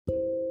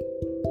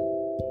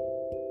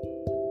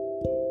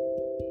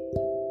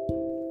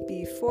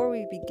Before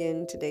we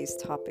begin today's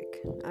topic,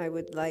 I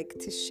would like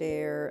to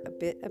share a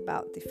bit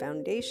about the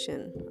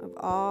foundation of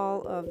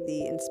all of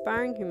the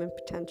Inspiring Human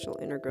Potential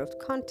Inner Growth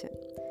content.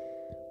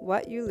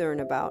 What you learn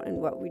about and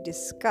what we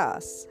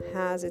discuss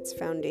has its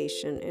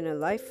foundation in a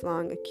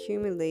lifelong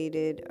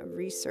accumulated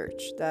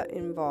research that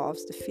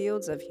involves the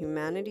fields of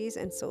humanities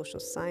and social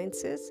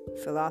sciences,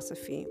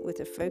 philosophy with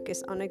a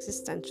focus on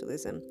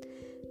existentialism,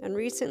 and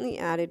recently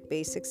added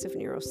basics of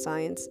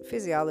neuroscience,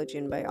 physiology,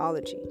 and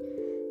biology.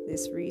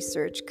 This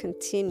research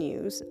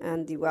continues,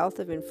 and the wealth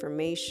of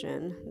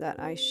information that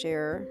I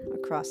share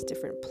across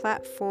different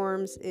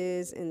platforms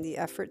is in the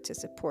effort to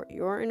support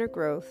your inner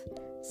growth,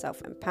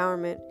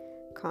 self-empowerment,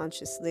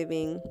 conscious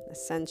living,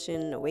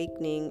 ascension,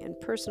 awakening, and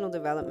personal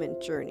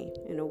development journey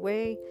in a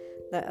way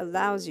that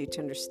allows you to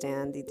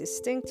understand the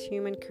distinct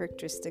human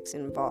characteristics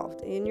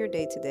involved in your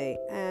day-to-day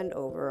and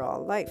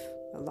overall life,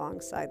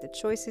 alongside the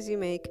choices you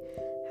make,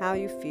 how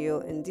you feel,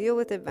 and deal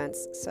with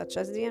events such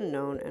as the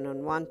unknown and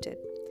unwanted.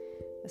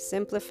 A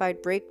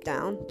simplified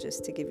breakdown,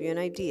 just to give you an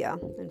idea,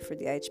 and for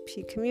the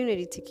IHP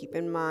community to keep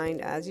in mind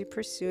as you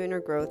pursue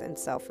inner growth and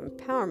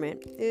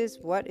self-empowerment, is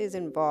what is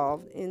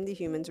involved in the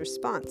human's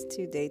response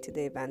to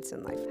day-to-day events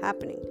and life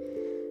happening.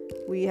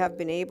 We have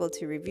been able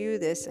to review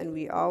this, and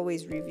we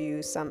always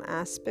review some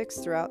aspects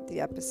throughout the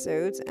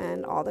episodes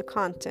and all the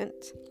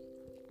content.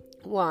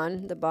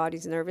 1. The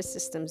body's nervous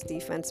system's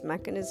defense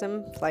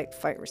mechanism,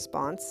 flight-fight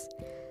response.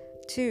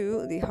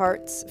 2. The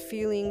heart's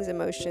feelings,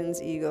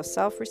 emotions, ego,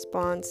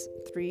 self-response.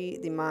 3.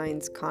 The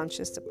mind's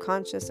conscious,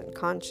 subconscious, and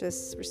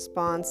conscious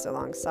response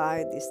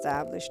alongside the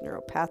established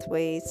neural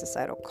pathways,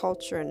 societal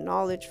culture and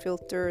knowledge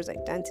filters,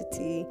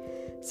 identity,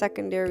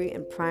 secondary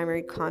and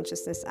primary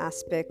consciousness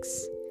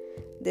aspects.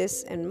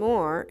 This and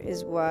more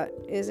is what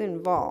is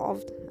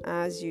involved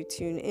as you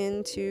tune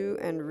into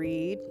and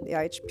read the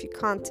IHP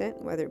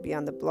content, whether it be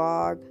on the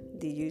blog,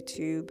 the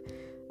YouTube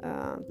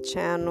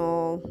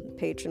channel,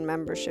 patron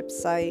membership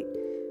site,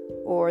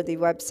 or the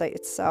website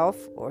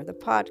itself, or the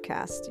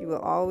podcast. You will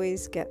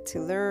always get to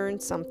learn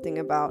something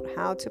about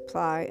how to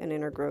apply an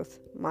inner growth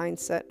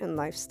mindset and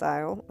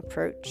lifestyle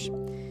approach,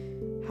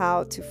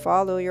 how to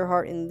follow your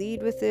heart and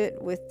lead with it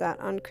with that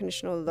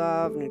unconditional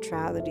love,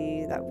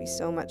 neutrality that we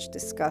so much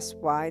discuss,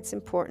 why it's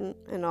important,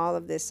 and all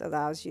of this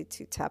allows you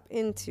to tap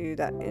into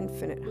that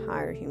infinite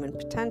higher human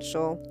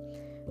potential,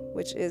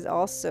 which is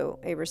also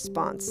a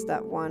response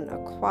that one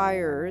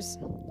acquires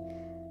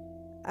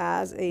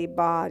as a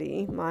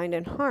body, mind,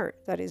 and heart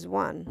that is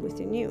one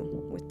within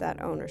you with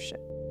that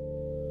ownership.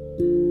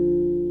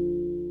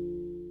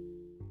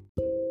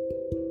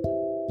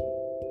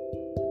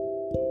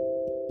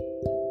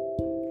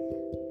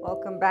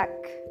 Welcome back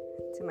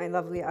to my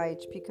lovely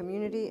IHP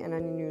community and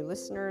any new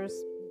listeners.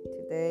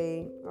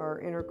 Today, our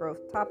inner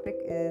growth topic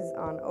is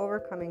on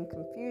overcoming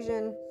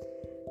confusion,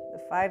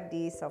 the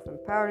 5D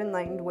self-empowered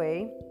enlightened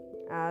way.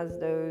 As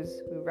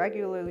those who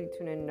regularly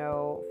tune in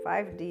know,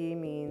 5D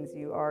means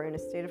you are in a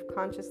state of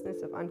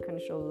consciousness of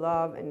unconditional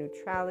love and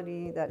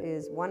neutrality that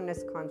is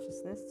oneness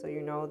consciousness. So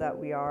you know that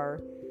we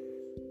are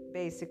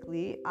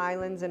basically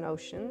islands and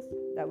oceans,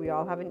 that we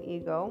all have an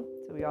ego,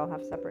 so we all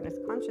have separateness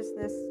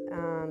consciousness,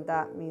 and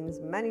that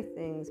means many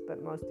things,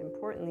 but most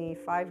importantly,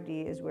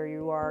 5D is where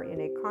you are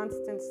in a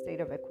constant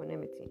state of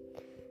equanimity.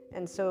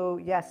 And so,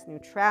 yes,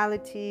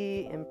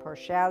 neutrality,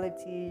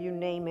 impartiality, you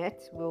name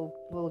it.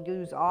 We'll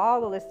use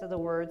all the list of the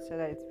words so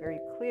that it's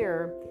very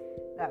clear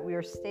that we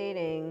are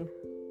stating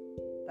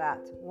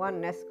that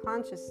oneness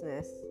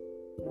consciousness.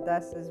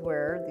 This is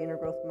where the inner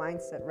growth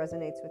mindset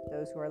resonates with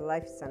those who are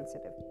life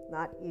sensitive,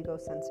 not ego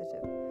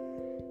sensitive.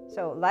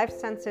 So life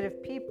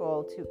sensitive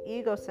people to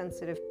ego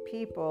sensitive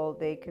people,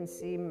 they can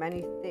see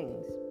many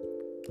things.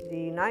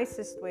 The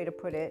nicest way to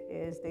put it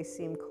is they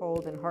seem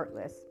cold and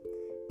heartless.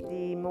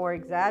 The more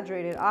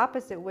exaggerated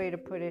opposite way to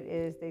put it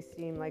is they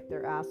seem like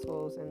they're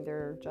assholes and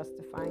they're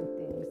justifying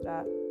things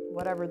that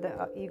whatever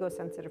the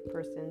ego-sensitive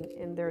person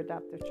in their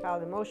adaptive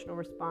child emotional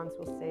response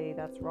will say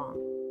that's wrong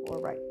or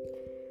right.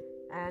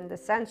 And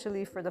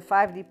essentially for the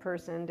 5D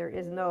person, there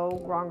is no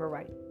wrong or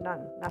right.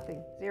 None.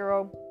 Nothing.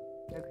 Zero.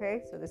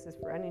 Okay? So this is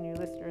for any new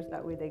listeners.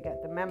 That way they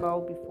get the memo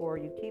before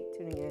you keep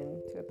tuning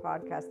in to a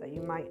podcast that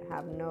you might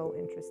have no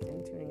interest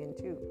in tuning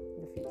into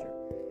in the future.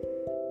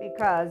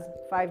 Because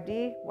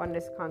 5D,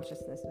 oneness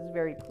consciousness, is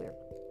very clear.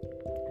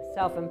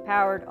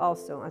 Self-empowered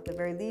also. At the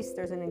very least,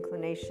 there's an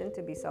inclination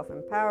to be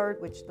self-empowered,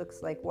 which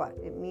looks like what?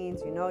 It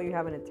means you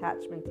have an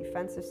attachment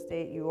defensive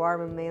state. You are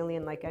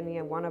mammalian like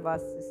any one of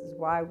us. This is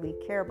why we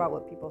care about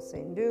what people say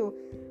and do.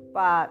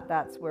 But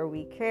that's where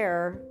we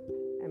care.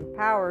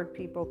 Empowered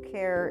people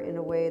care in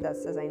a way that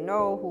says, I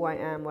know who I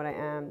am, what I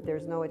am.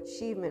 There's no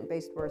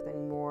achievement-based worth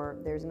anymore.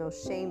 There's no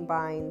shame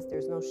binds.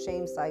 There's no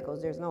shame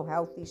cycles. There's no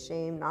healthy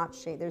shame, not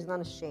shame. There's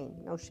none of shame,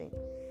 no shame.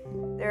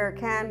 There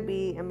can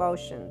be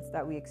emotions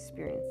that we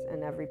experience,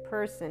 and every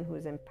person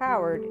who's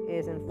empowered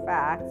is in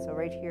fact, so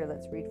right here,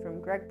 let's read from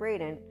Greg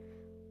Braden,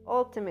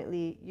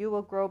 ultimately, you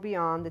will grow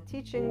beyond the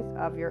teachings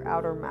of your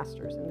outer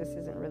masters. And this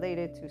isn't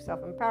related to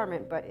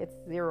self-empowerment, but it's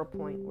 0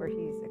 point where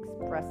he's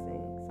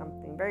expressing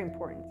something very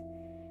important.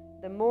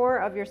 The more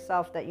of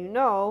yourself that you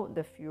know,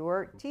 the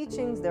fewer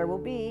teachings there will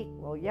be.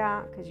 Well,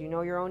 yeah, because you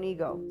know your own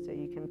ego, so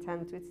you can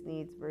tend to its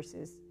needs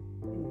versus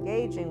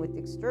engaging with the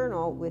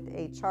external with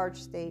a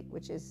charged state,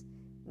 which is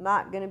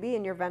not going to be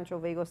in your ventral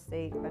vagal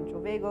state.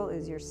 Ventral vagal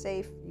is your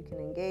safe, you can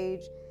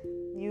engage.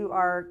 You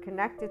are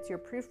connected to your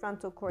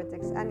prefrontal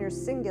cortex and your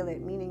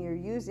cingulate, meaning you're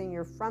using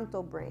your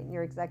frontal brain,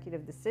 your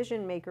executive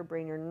decision maker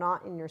brain. You're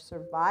not in your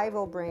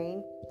survival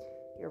brain,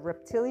 your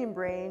reptilian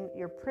brain,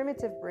 your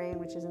primitive brain,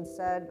 which is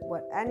instead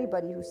what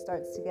anybody who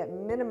starts to get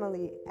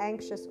minimally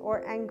anxious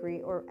or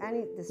angry or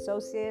any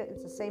dissociate,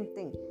 it's the same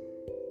thing.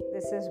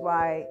 This is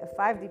why a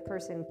 5D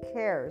person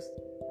cares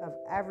of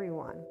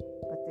everyone,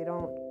 but they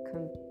don't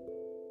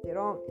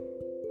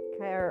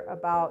care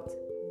about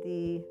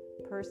the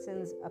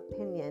person's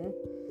opinion.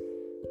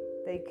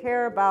 They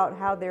care about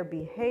how they're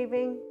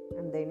behaving,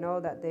 and they know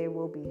that they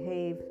will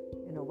behave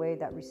in a way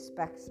that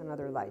respects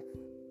another life,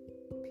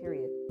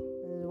 period.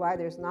 This is why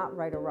there's not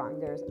right or wrong.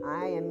 There's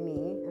I am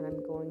me, and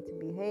I'm going to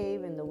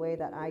behave in the way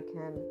that I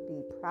can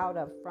be proud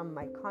of from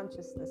my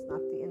consciousness,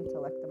 not the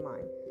intellect of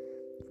mine,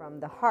 from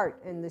the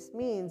heart. And this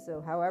means,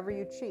 so however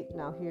you treat,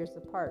 now here's the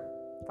part,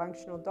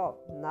 functional adult,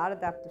 not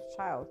adaptive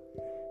child.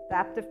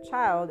 Adaptive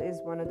child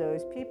is one of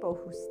those people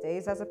who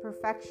stays as a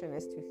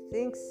perfectionist, who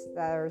thinks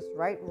there's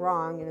right,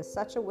 wrong in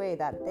such a way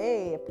that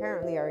they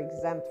apparently are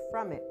exempt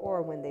from it.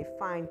 Or when they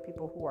find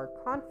people who are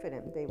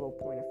confident, they will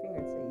point a finger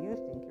and say, you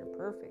think you're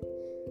perfect.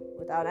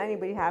 Without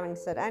anybody having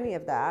said any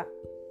of that,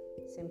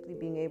 simply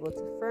being able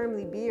to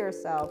firmly be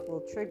yourself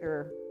will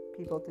trigger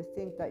people to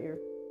think that you're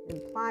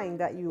implying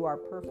that you are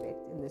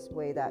perfect in this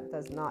way that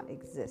does not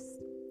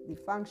exist. The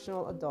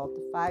functional adult,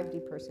 the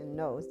 5D person,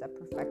 knows that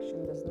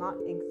perfection does not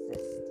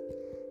exist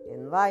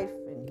in life,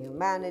 in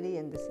humanity,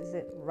 and this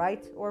isn't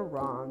right or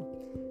wrong.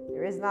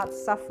 There is not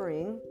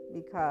suffering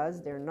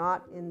because they're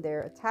not in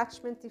their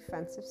attachment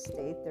defensive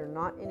state. They're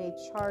not in a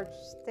charged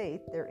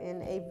state. They're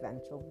in a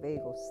ventral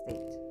vagal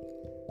state.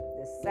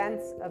 The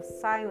sense of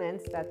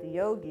silence that the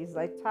yogis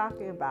like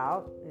talking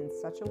about in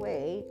such a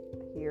way,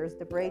 here's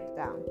the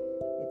breakdown.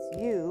 It's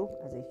you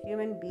as a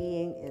human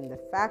being in the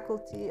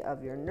faculty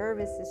of your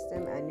nervous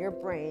system and your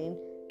brain,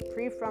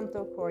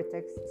 prefrontal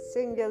cortex,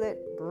 cingulate,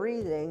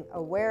 breathing,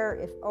 aware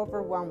if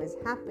overwhelm is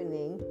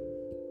happening,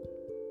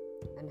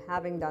 and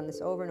having done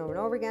this over and over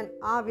and over again.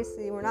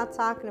 Obviously, we're not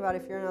talking about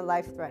if you're in a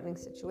life-threatening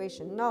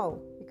situation.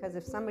 No, because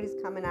if somebody's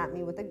coming at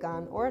me with a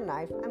gun or a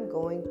knife, I'm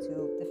going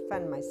to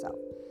defend myself.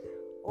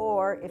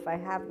 Or if I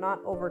have not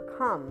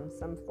overcome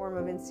some form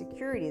of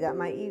insecurity that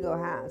my ego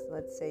has.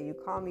 Let's say you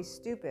call me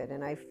stupid,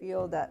 and I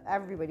feel that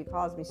everybody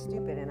calls me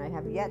stupid, and I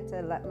have yet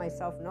to let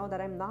myself know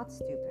that I'm not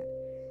stupid,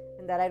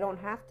 and that I don't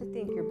have to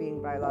think you're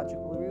being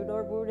biologically rude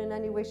or rude in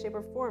any way, shape,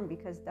 or form,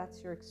 because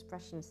that's your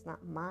expression, it's not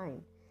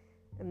mine.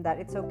 And that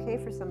it's okay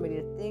for somebody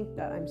to think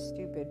that I'm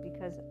stupid,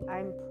 because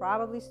I'm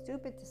probably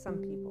stupid to some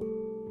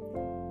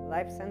people.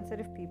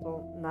 Life-sensitive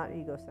people, not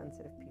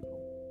ego-sensitive people.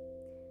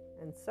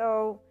 And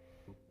so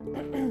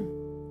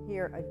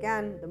here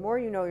again, the more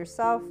you know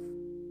yourself,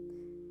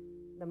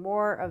 the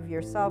more of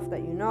yourself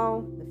that you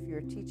know, the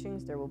fewer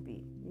teachings there will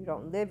be. You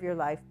don't live your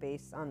life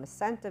based on the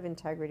scent of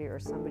integrity or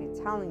somebody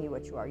telling you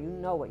what you are. You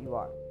know what you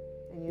are.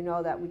 And you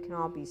know that we can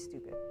all be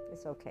stupid.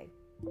 It's okay.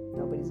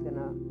 Nobody's going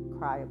to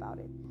cry about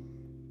it.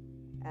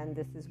 And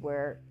this is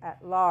where, at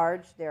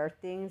large, there are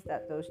things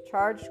that those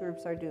charged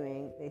groups are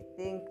doing. They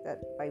think that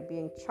by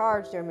being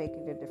charged, they're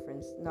making a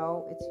difference.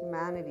 No, it's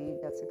humanity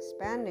that's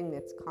expanding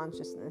its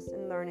consciousness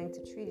and learning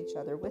to treat each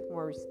other with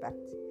more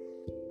respect.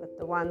 But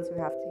the ones who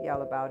have to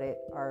yell about it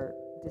are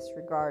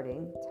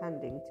disregarding,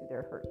 tending to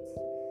their hurts.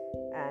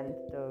 And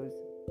those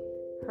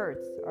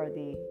hurts are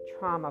the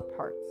trauma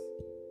parts,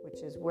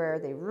 which is where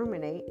they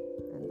ruminate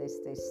and they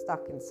stay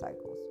stuck in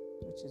cycles,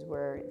 which is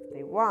where, if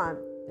they want,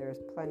 there's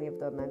plenty of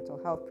the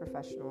mental health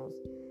professionals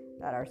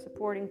that are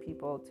supporting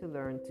people to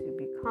learn to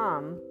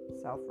become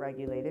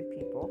self-regulated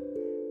people,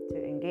 to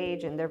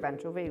engage in their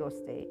ventral vagal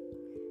state.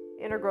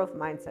 Inner growth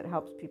mindset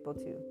helps people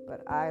too,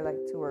 but I like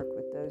to work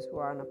with those who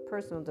are on a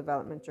personal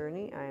development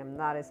journey. I am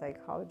not a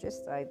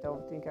psychologist. I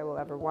don't think I will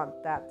ever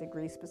want that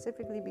degree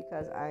specifically,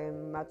 because I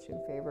am much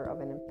in favor of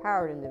an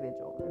empowered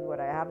individual. And what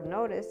I have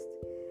noticed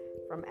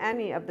from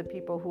any of the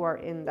people who are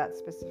in that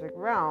specific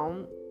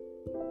realm,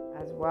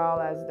 as well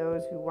as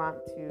those who want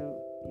to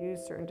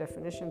use certain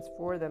definitions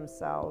for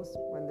themselves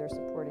when they're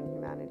supporting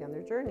humanity on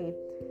their journey,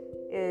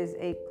 is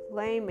a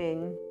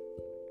claiming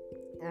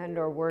and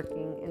or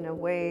working in a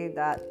way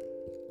that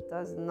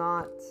does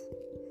not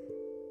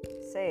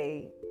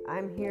say,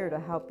 I'm here to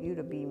help you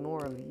to be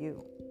more of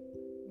you.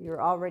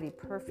 You're already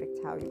perfect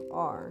how you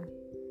are.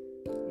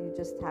 You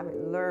just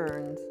haven't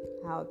learned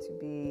how to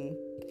be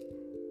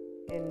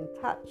in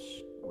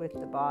touch with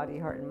the body,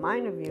 heart, and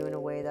mind of you in a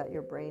way that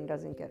your brain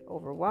doesn't get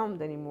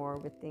overwhelmed anymore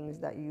with things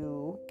that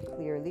you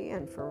clearly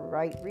and for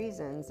right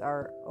reasons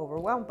are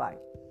overwhelmed by.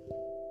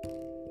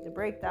 The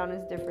breakdown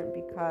is different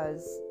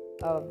because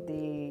of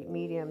the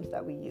mediums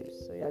that we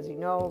use. So as you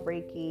know,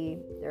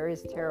 Reiki, there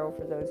is tarot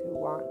for those who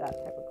want that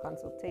type of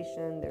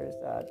consultation. There's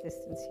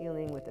distance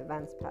healing with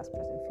events, past,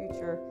 present,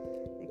 future.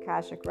 The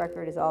Akashic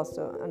record is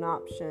also an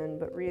option,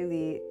 but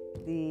really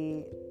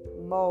the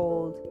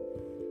mold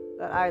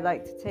that I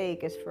like to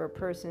take is for a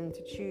person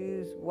to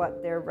choose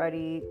what they're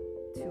ready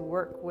to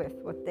work with,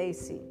 what they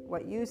see.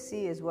 What you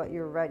see is what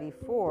you're ready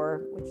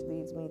for, which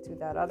leads me to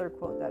that other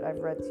quote that I've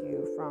read to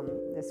you from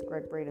this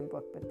Greg Braden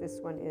book, but this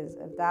one is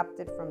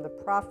adapted from The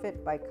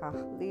Prophet by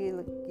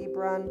Khalil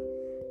Gibran.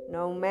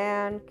 No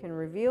man can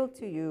reveal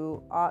to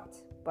you aught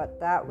but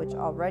that which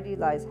already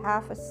lies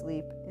half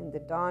asleep in the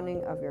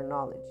dawning of your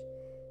knowledge.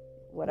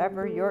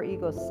 Whatever your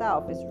ego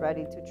self is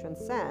ready to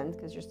transcend,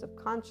 because your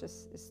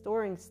subconscious is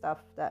storing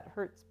stuff that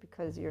hurts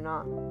because you're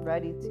not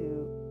ready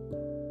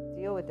to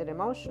deal with it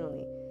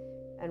emotionally.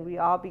 And we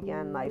all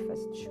began life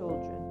as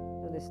children.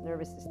 So this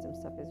nervous system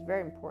stuff is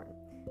very important,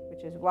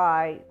 which is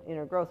why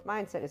inner growth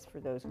mindset is for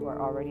those who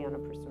are already on a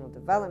personal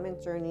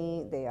development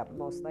journey. They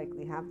most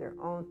likely have their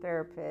own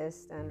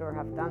therapist and or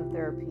have done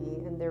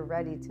therapy, and they're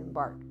ready to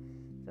embark.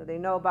 So they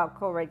know about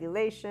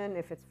co-regulation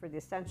if it's for the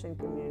ascension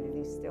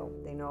community still.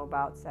 They know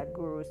about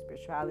Sadhguru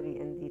spirituality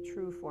and the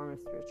true form of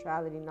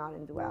spirituality, not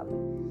in duality.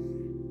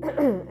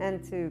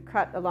 And to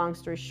cut a long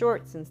story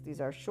short, since these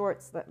are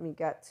shorts, let me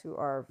get to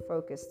our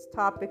focused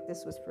topic.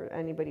 This was for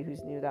anybody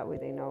who's new, that way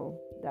they know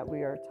that we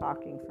are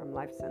talking from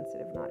life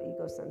sensitive, not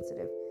ego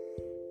sensitive.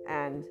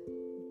 And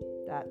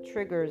that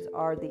triggers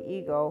are the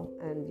ego,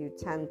 and you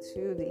tend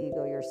to the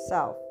ego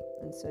yourself.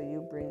 And so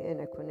you bring in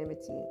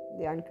equanimity.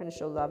 The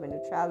unconditional love and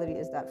neutrality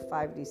is that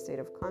 5D state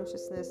of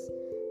consciousness,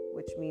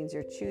 which means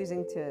you're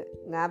choosing to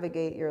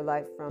navigate your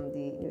life from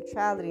the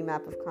neutrality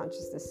map of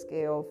consciousness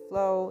scale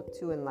flow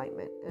to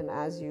enlightenment. And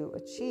as you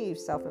achieve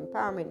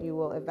self-empowerment, you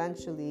will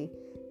eventually,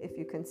 if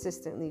you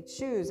consistently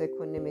choose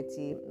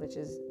equanimity, which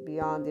is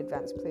beyond the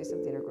advanced place of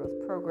the inner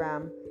growth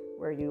program,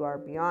 where you are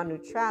beyond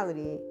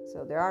neutrality.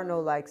 So there are no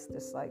likes,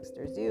 dislikes.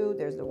 There's you,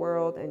 there's the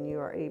world, and you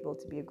are able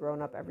to be a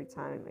grown-up every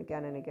time,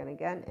 again and again,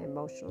 again,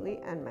 emotionally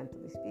and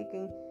mentally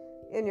speaking,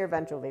 in your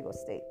ventral vagal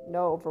state.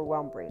 No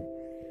overwhelmed brain.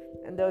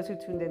 And those who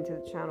tuned into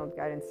the channeled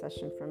guidance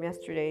session from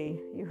yesterday,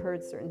 you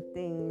heard certain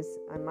things.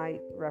 I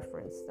might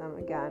reference them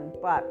again.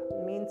 But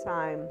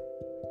meantime,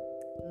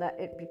 let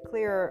it be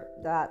clear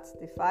that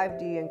the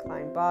 5D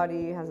inclined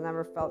body has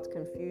never felt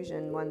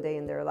confusion one day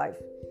in their life.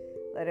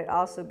 Let it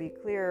also be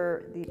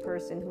clear the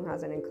person who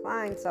has an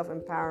inclined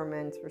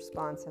self-empowerment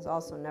response has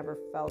also never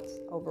felt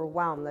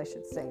overwhelmed, I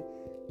should say,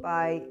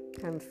 by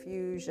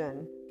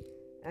confusion.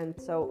 And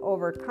so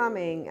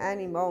overcoming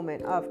any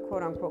moment of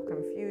quote-unquote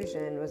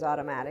confusion was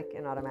automatic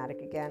and automatic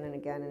again and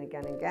again and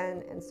again and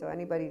again. And so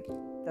anybody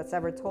that's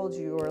ever told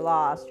you were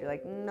lost, you're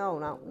like, no,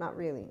 not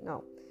really,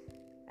 no.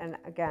 And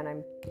again,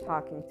 I'm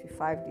talking to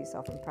 5D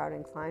self-empowered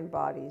inclined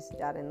bodies.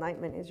 That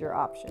enlightenment is your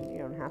option. You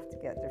don't have to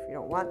get there if you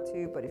don't want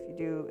to, but if you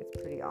do,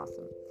 it's pretty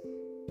awesome.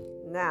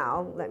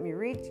 Now, let me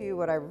read to you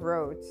what I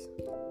wrote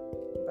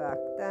back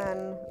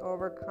then,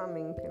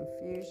 overcoming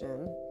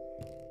confusion.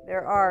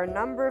 There are a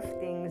number of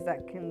things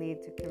that can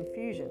lead to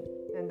confusion,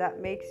 and that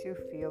makes you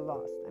feel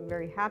lost. I'm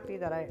very happy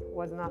that I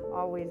was not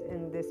always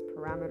in this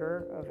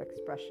parameter of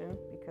expression,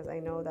 because I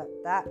know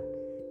that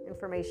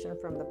information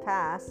from the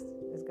past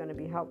is going to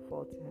be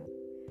helpful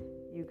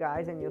to you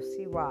guys, and you'll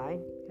see why,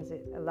 because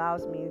it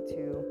allows me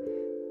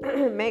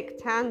to make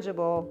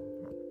tangible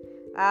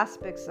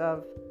aspects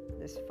of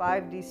this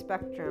 5D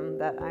spectrum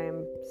that I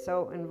am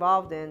so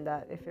involved in,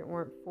 that if it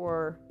weren't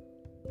for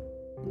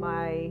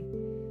my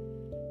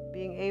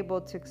being able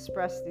to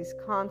express these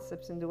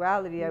concepts in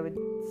duality, I would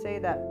say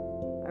that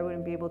I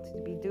wouldn't be able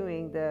to be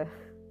doing the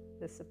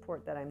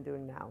support that I'm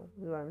doing now,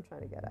 is what I'm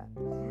trying to get at.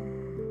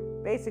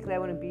 Basically, I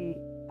wouldn't be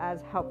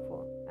as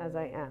helpful as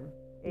I am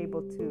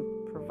able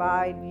to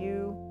provide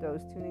you,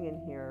 those tuning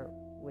in here,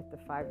 with the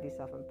 5D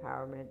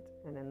self-empowerment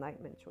and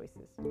enlightenment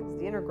choices. Because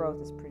the inner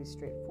growth is pretty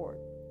straightforward.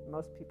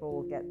 Most people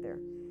will get there.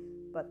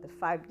 But the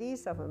 5D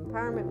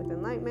self-empowerment with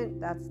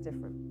enlightenment, that's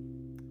different.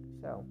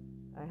 So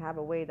I have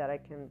a way that I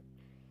can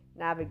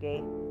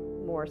navigate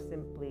more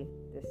simply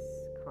this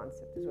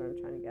concept, is what I'm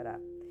trying to get at.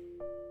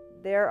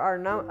 There are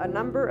a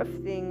number of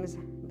things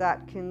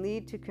that can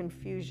lead to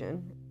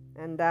confusion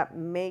and that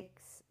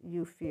makes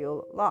you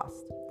feel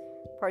lost,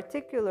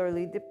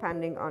 particularly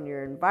depending on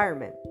your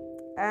environment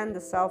and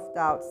the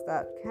self-doubts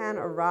that can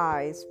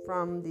arise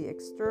from the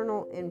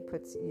external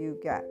inputs you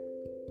get.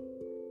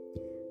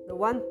 The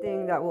one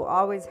thing that will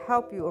always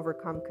help you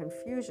overcome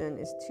confusion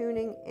is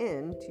tuning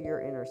in to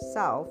your inner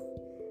self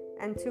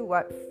and to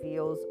what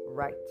feels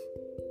right,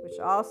 which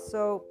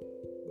also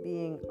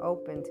being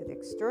open to the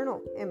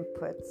external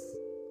inputs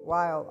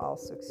while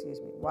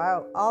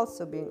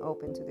also being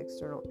open to the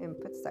external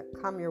inputs that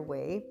come your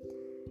way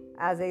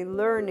as a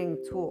learning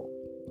tool.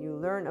 You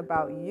learn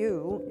about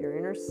you, your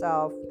inner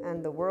self,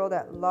 and the world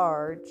at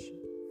large,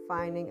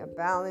 finding a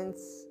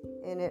balance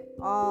in it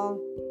all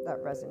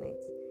that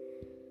resonates.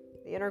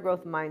 The inner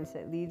growth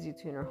mindset leads you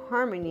to inner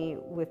harmony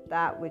with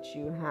that which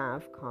you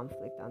have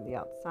conflict on the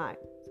outside.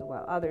 So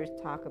while others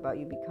talk about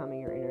you becoming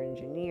your inner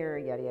engineer,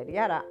 yada, yada,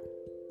 yada,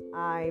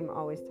 I'm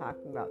always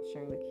talking about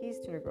sharing the keys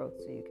to inner growth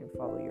so you can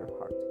follow your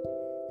heart.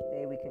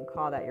 Today we can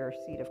call that your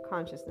seat of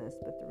consciousness,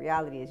 but the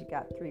reality is you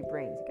got three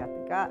brains. You got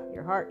the gut,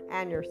 your heart,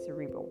 and your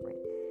cerebral brain.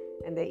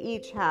 And they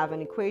each have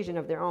an equation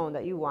of their own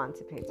that you want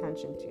to pay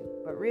attention to.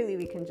 But really,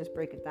 we can just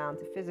break it down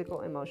to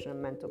physical, emotional,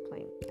 and mental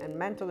plane. And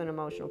mental and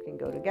emotional can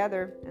go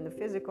together, and the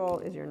physical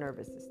is your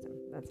nervous system.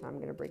 That's how I'm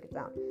going to break it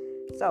down.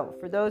 So,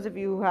 for those of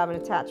you who have an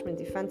attachment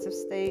defensive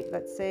state,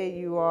 let's say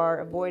you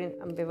are avoidant,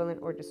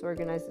 ambivalent, or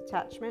disorganized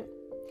attachment,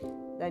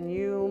 then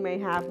you may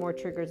have more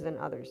triggers than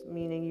others,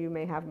 meaning you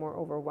may have more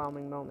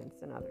overwhelming moments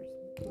than others.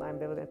 My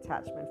ambivalent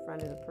attachment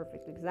friend is a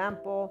perfect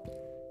example.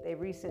 They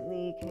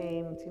recently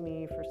came to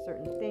me for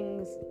certain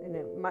things in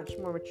a much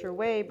more mature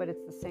way, but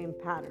it's the same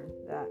pattern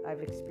that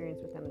I've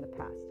experienced with them in the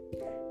past.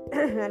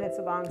 And it's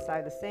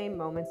alongside the same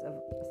moments of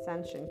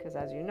ascension, because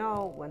as you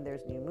know, when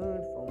there's new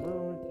moon, full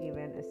moon,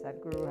 even as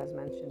Sadhguru has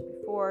mentioned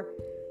before,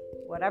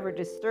 whatever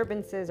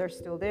disturbances are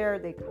still there,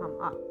 they come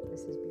up.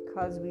 This is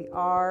because we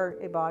are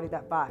a body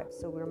that vibes.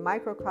 So we're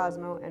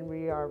microcosmo and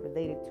we are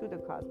related to the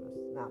cosmos.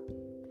 Now,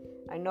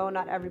 I know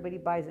not everybody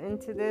buys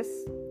into this,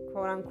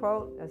 quote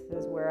unquote. This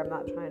is where I'm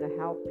not trying to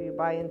help you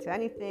buy into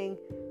anything.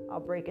 I'll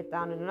break it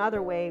down in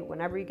another way.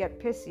 Whenever you get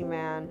pissy,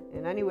 man,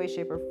 in any way,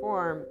 shape, or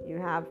form, you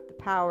have the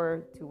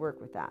power to work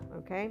with that,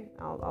 okay?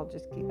 I'll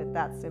just keep it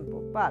that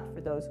simple. But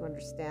for those who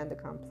understand the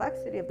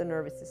complexity of the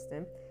nervous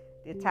system,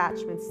 the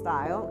attachment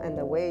style, and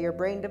the way your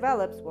brain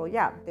develops, well,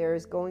 yeah,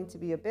 there's going to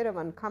be a bit of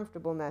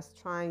uncomfortableness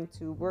trying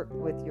to work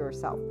with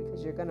yourself,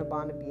 because you're going to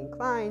want to be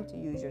inclined to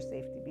use your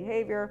safety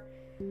behavior,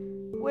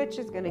 which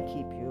is going to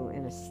keep you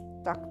in a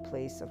stuck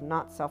place of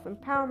not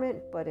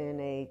self-empowerment, but in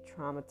a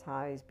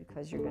traumatized,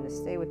 because you're going to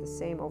stay with the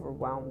same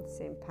overwhelmed,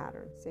 same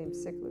pattern, same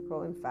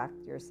cyclical, in fact,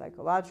 your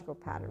psychological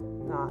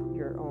pattern, not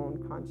your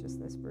own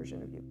consciousness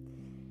version of you.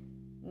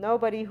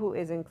 Nobody who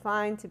is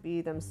inclined to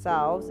be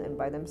themselves, and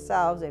by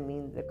themselves, I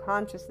mean the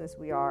consciousness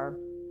we are,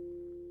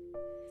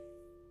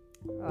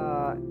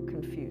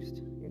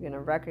 confused. You're going to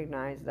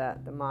recognize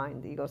that the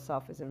mind, the ego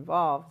self is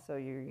involved. So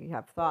you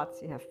have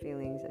thoughts, you have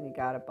feelings, and you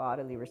got a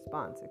bodily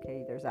response.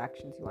 Okay, there's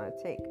actions you want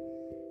to take.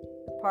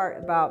 The part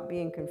about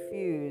being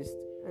confused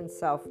and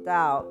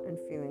self-doubt and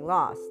feeling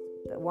lost,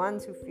 the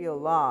ones who feel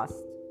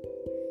lost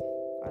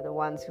are the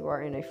ones who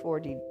are in a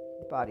 4D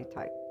body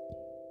type.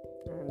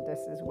 And this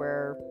is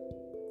where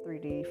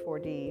 3D,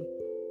 4D,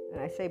 and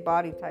I say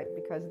body type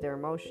because their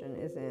emotion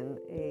is in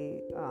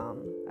a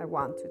I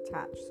want to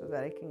attach so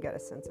that I can get a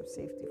sense of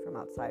safety from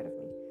outside of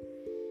me.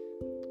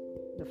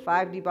 The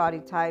 5D body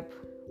type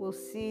will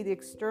see the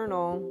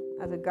external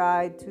as a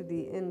guide to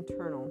the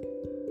internal,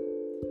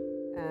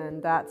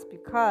 and that's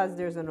because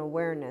there's an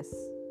awareness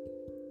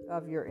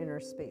of your inner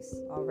space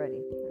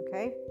already,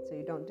 okay? So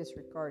you don't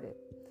disregard it.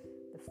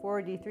 The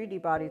 4D,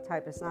 3D body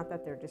type, is not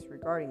that they're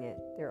disregarding it,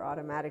 they're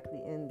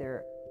automatically in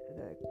the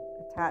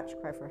attach,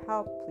 cry for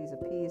help, please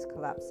appease,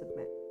 collapse,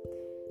 submit.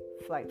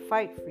 Flight,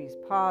 fight, freeze,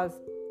 pause,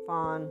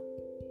 fawn.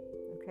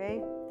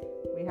 Okay?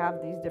 We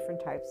have these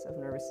different types of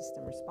nervous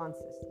system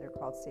responses. They're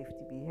called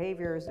safety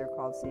behaviors, they're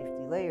called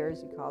safety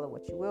layers. You call it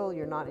what you will.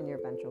 You're not in your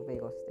ventral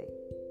vagal state.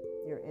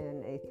 You're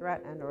in a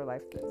threat and or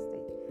life threat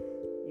state.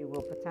 You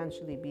will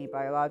potentially be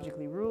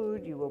biologically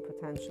rude. You will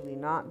potentially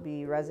not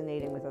be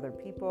resonating with other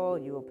people.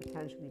 You will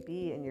potentially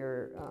be in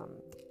your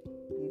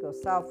ego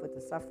self with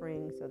the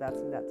suffering. So that's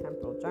in that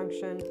temporal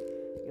junction.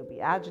 You'll be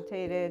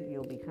agitated.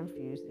 You'll be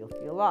confused. You'll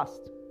feel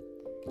lost.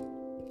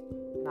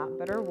 Not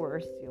better or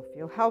worse. You'll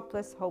feel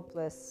helpless,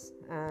 hopeless,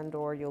 and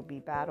or you'll be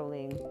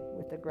battling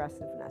with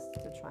aggressiveness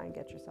to try and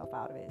get yourself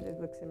out of it. It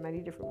looks in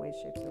many different ways,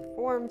 shapes, and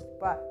forms,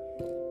 but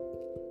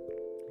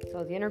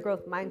so the inner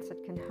growth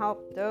mindset can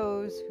help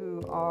those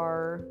who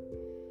are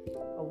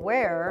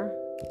aware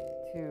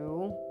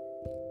to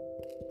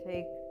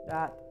take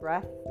that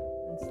breath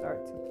and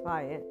start to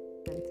apply it,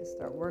 and to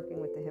start working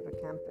with the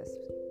hippocampus,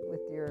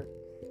 with your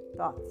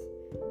thoughts,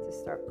 to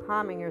start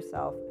calming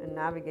yourself and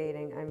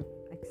navigating. I'm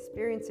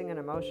experiencing an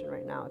emotion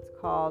right now. It's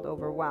called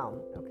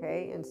overwhelm,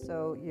 okay? And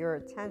so your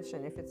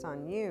attention, if it's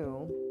on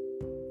you,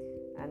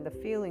 and the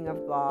feeling of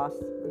loss,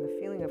 and the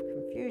feeling of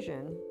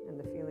confusion, and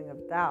the feeling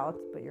of doubt,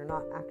 but you're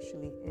not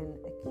actually in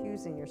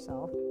accusing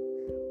yourself,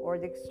 or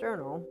the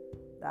external,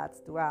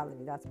 that's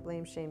duality. That's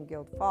blame, shame,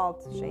 guilt,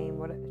 fault, shame.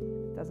 What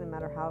it doesn't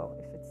matter how,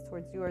 if it's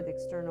towards you or the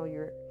external,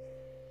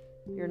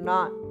 you're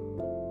not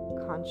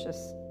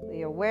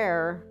consciously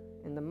aware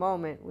in the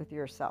moment with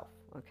yourself,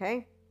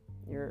 okay?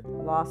 You're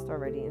lost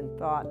already in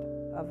thought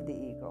of the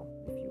ego,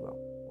 if you will.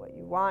 What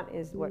you want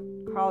is what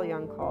Carl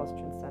Jung calls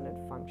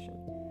transcendent function.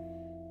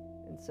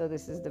 And so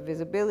this is the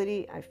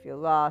visibility. I feel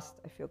lost.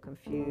 I feel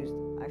confused.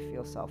 I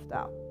feel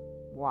self-doubt.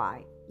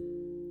 Why?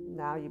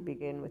 Now you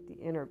begin with the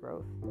inner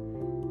growth.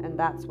 And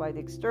that's why the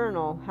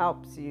external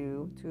helps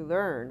you to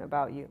learn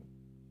about you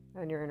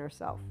and your inner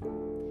self.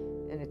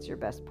 And it's your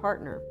best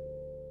partner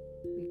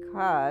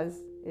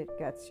because it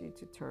gets you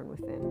to turn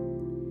within,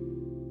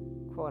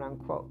 quote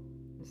unquote.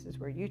 This is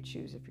where you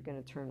choose if you're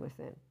going to turn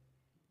within.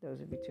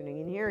 Those of you tuning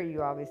in here,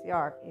 you obviously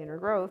are inner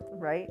growth,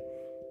 right?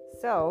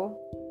 So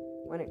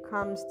when it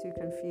comes to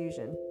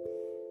confusion,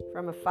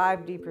 from a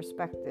 5D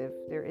perspective,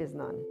 there is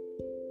none.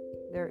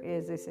 there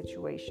is a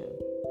situation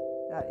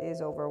that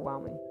is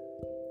overwhelming.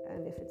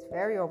 And if it's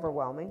very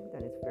overwhelming,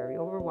 then it's very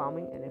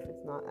overwhelming. And if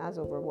it's not as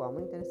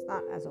overwhelming, then it's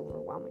not as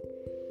overwhelming.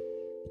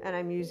 And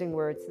I'm using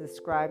words to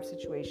describe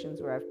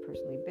situations where I've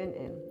personally been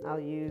in. I'll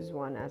use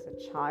one as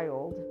a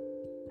child,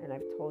 and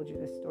I've told you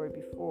this story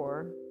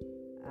before.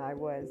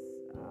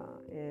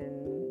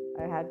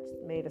 I had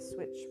made a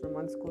switch from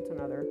one school to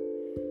another.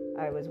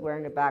 I was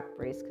wearing a back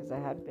brace because I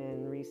had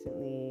been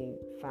recently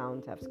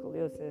found to have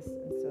scoliosis.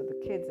 And so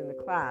the kids in the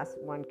class,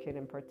 one kid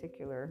in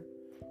particular,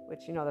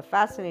 which, the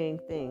fascinating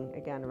thing,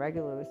 again,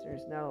 regular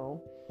listeners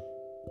know,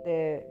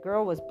 the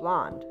girl was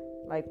blonde,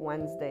 like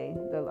Wednesday,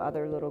 the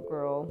other little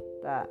girl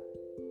that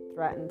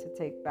threatened to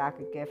take back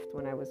a gift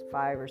when I was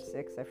 5 or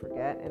 6, I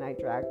forget, and I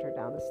dragged her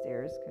down the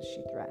stairs because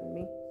she threatened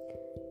me.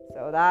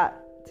 So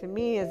that, to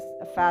me, is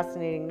a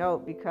fascinating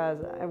note,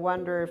 because I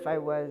wonder if I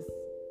was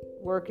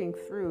working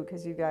through,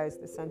 because you guys,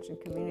 the Ascension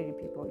community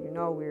people,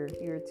 we're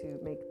here to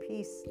make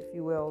peace, if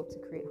you will, to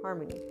create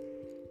harmony.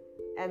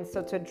 And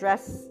so to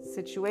address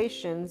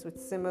situations with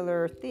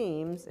similar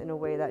themes in a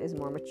way that is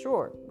more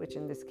mature, which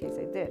in this case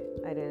I did.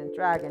 I didn't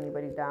drag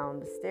anybody down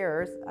the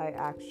stairs. I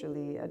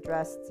actually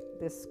addressed,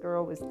 this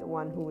girl was the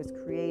one who was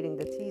creating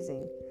the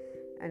teasing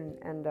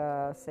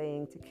and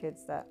saying to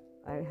kids that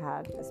I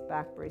had this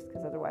back brace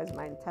because otherwise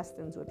my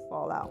intestines would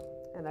fall out.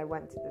 And I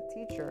went to the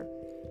teacher,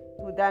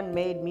 who then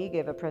made me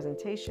give a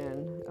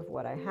presentation of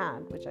what I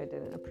had, which I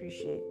didn't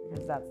appreciate,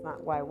 because that's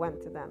not why I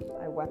went to them.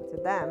 I went to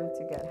them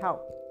to get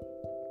help.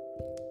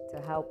 To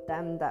help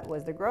them, that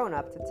was the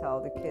grown-up, to tell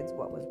the kids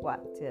what was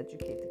what, to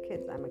educate the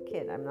kids. I'm a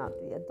kid, I'm not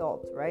the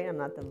adult, right? I'm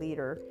not the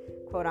leader,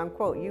 quote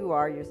unquote.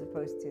 You're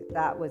supposed to.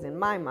 That was in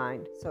my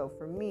mind. So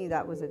for me,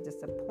 that was a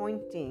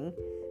disappointing,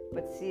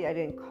 but see, I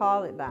didn't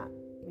call it that,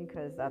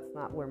 because that's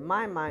not where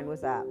my mind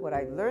was at. What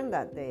I learned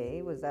that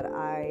day was that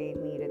I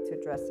needed to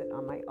address it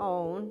on my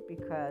own,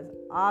 because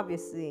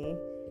obviously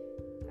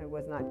I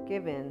was not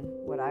given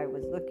what I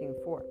was looking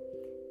for.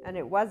 And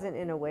it wasn't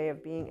in a way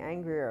of being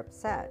angry or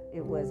upset.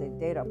 It was a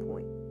data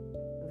point,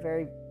 a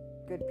very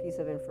good piece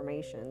of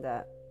information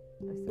that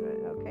I said,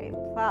 okay.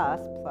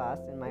 Plus,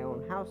 in my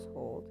own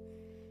household,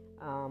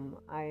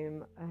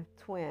 I'm a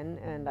twin,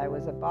 and I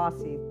was a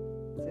bossy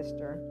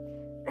sister,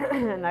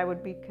 and I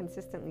would be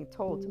consistently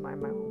told to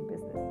mind my own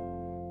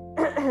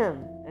business.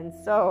 And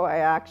so I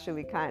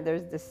actually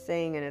there's this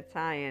saying in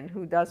Italian,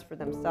 who does for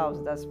themselves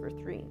does for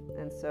three.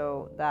 And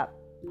so that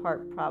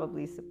part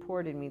probably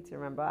supported me to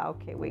remember,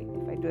 okay, wait,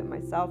 if I do it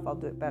myself, I'll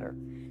do it better.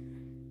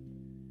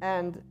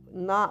 And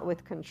not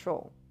with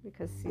control,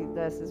 because see,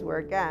 this is where,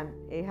 again,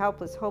 a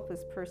helpless,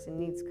 hopeless person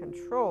needs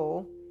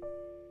control.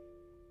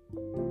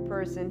 A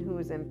person who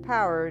is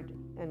empowered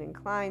and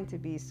inclined to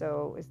be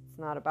so, it's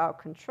not about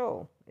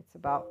control. It's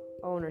about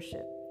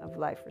ownership of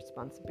life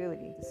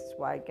responsibility. This is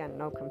why, again,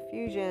 no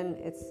confusion.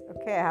 It's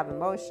okay, I have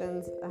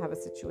emotions, I have a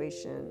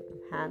situation,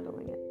 I'm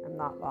handling it, I'm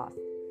not lost.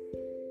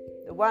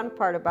 The one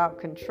part about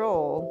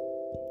control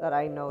that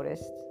I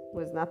noticed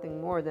was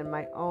nothing more than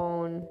my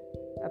own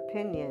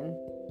opinion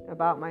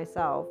about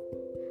myself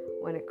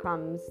when it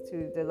comes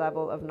to the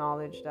level of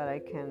knowledge that I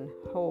can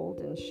hold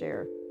and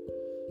share.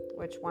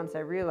 Which, once I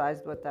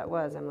realized what that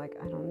was, I'm like,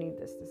 I don't need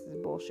this. This is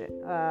bullshit.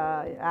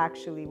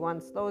 Actually,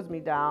 one slows me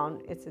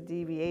down. It's a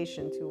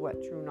deviation to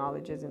what true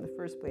knowledge is in the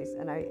first place.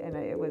 And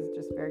it was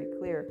just very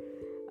clear,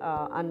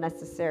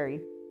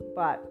 unnecessary.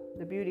 But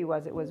the beauty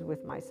was, it was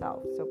with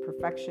myself. So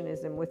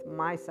perfectionism with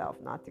myself,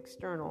 not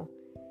external.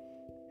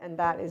 And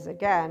that is,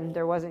 again,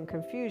 there wasn't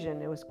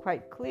confusion. It was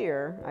quite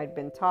clear. I'd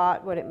been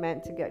taught what it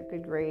meant to get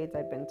good grades.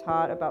 I'd been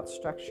taught about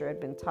structure. I'd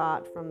been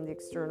taught from the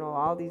external,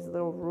 all these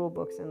little rule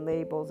books and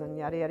labels and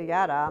yada, yada,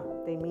 yada.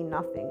 They mean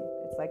nothing.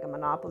 It's like a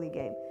Monopoly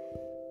game.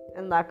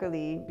 And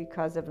luckily,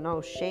 because of no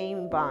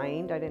shame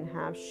bind, I didn't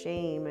have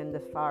shame in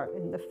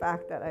the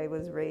fact that I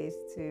was raised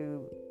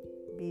to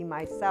be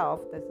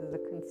myself. This is a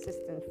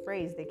consistent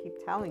phrase they keep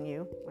telling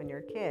you when you're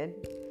a kid.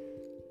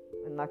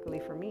 And luckily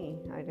for me,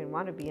 I didn't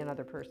want to be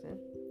another person.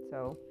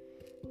 So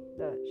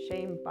the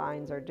shame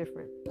binds are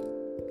different.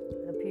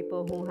 The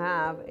people who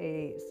have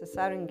a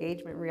societal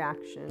engagement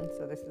reaction,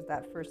 so this is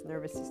that first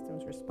nervous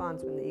system's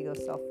response when the ego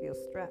self feels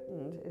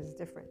threatened, is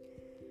different.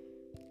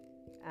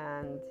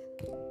 And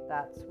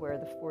that's where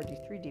the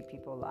 43D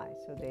people lie.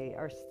 So they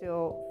are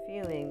still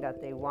feeling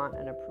that they want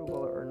an approval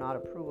or not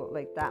approval.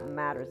 Like, that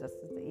matters. That's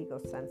the ego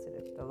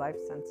sensitive. The life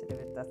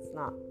sensitive, that's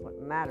not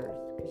what matters,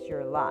 because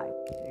you're alive.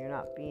 You're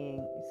not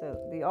being. So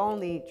the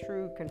only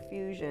true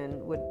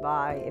confusion would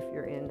lie if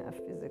you're in a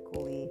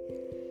physically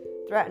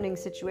threatening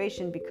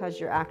situation because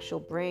your actual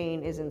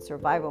brain is in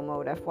survival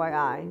mode.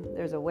 FYI,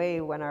 there's a way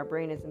when our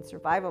brain is in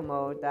survival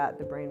mode that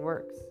the brain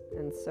works,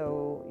 and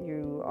so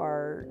you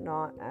are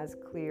not as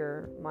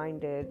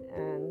clear-minded,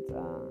 and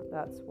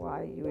that's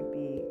why you would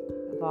be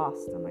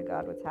lost. Oh my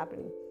God, what's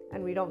happening?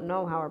 And we don't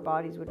know how our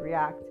bodies would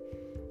react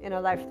in a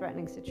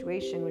life-threatening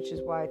situation, which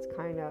is why it's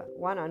kind of,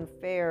 one,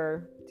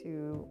 unfair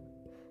to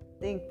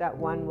think that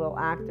one will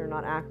act or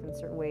not act in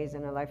certain ways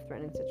in a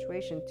life-threatening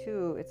situation.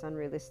 Two, it's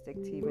unrealistic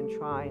to even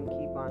try and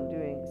keep on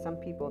doing. Some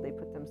people, they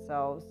put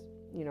themselves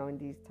in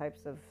these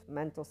types of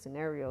mental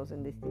scenarios,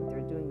 and they think they're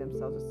doing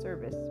themselves a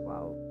service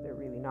while they're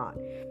really not.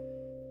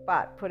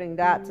 But putting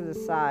that to the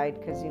side,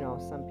 because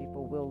some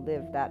people will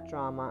live that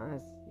drama,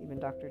 as even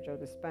Dr. Joe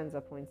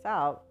Dispenza points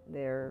out,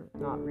 they're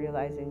not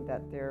realizing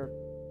that they're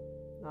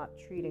not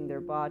treating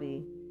their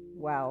body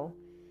well.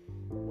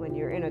 When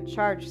you're in a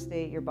charged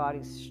state, your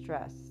body's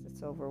stressed,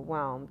 it's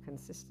overwhelmed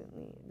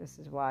consistently. This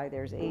is why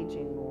there's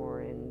aging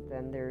more, and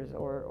then there's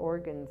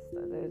organs.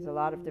 There's a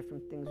lot of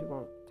different things we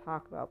won't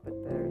talk about, but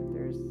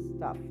there's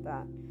stuff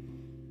that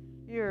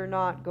you're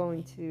not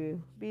going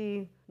to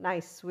be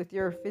nice with.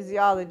 Your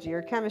physiology,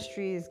 your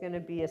chemistry is going to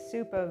be a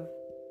soup of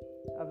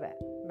a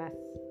mess.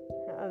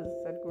 As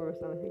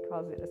Sadhguru, he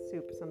calls it a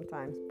soup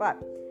sometimes. But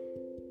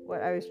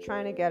what I was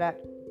trying to get at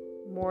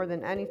more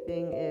than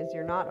anything is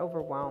you're not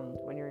overwhelmed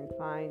when you're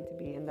inclined to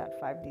be in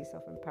that 5D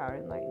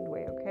self-empowered enlightened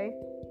way, okay?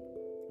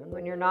 And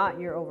when you're not,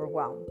 you're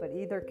overwhelmed. But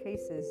either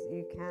cases,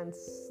 you can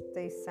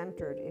stay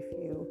centered if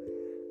you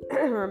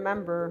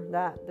remember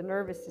that the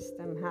nervous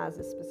system has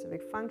a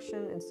specific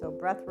function, and so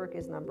breath work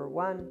is number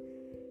one,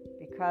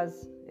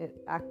 because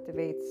it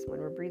activates. When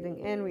we're breathing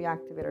in, we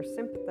activate our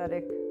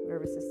sympathetic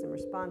nervous system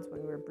response.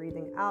 When we're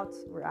breathing out,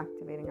 we're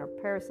activating our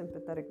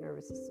parasympathetic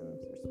nervous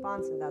system's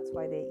response, and that's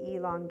why they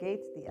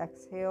elongate the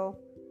exhale.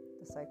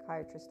 The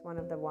psychiatrist, one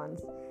of the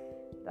ones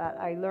that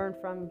I learned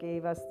from,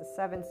 gave us the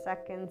 7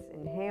 seconds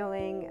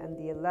inhaling and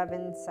the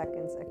 11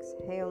 seconds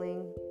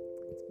exhaling.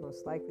 It's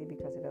most likely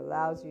because it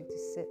allows you to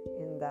sit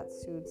in that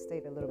soothed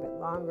state a little bit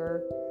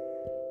longer.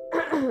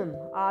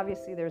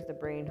 Obviously, there's the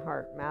brain,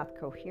 heart, math,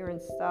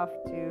 coherence stuff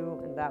too,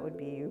 and that would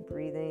be you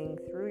breathing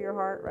through your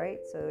heart, right?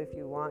 So if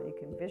you want, you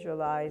can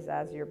visualize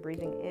as you're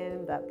breathing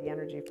in that the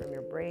energy from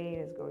your brain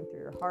is going through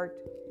your heart.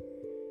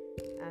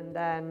 And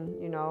then,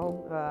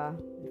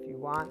 if you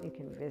want, you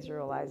can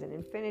visualize an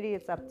infinity.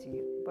 It's up to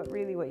you. But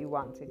really what you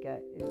want to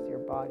get is your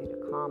body to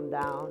calm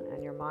down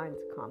and your mind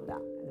to calm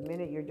down. And the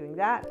minute you're doing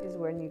that is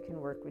when you can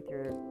work with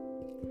your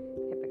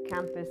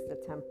hippocampus,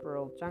 the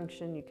temporal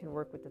junction. You can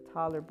work with the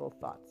tolerable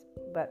thoughts.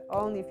 But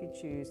only if you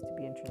choose to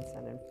be in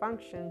transcendent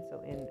function.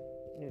 So in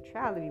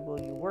neutrality will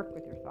you work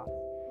with your thoughts.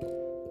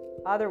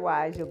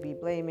 Otherwise, you'll be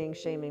blaming,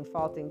 shaming,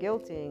 faulting,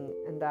 guilting,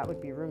 and that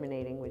would be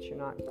ruminating, which you're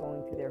not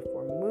going to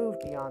therefore move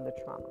beyond the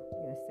trauma.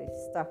 You're going to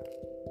stay stuck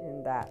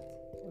in that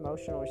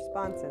emotional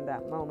response in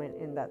that moment,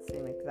 in that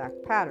same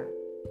exact pattern.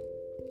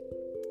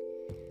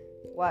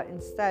 What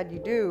instead you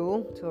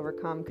do to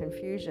overcome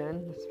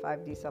confusion, this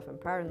 5D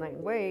self-empowered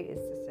enlightened way, is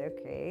to say,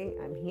 okay,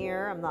 I'm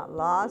here, I'm not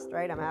lost,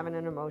 right? I'm having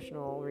an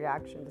emotional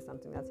reaction to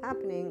something that's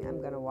happening. I'm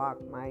going to walk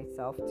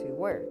myself to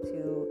where?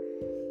 To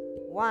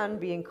one,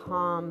 being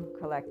calm,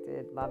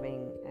 collected,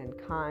 loving, and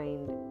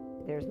kind.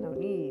 There's no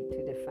need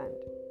to defend.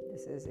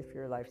 This is if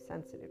you're life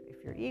sensitive.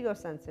 If you're ego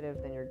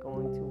sensitive, then you're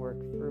going to work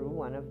through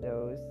one of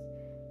those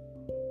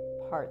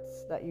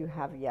parts that you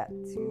have yet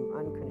to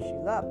unconsciously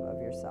love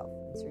of yourself.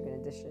 And so you're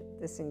going to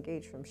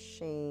disengage from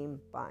shame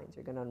binds.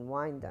 You're going to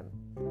unwind them.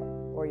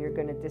 Or you're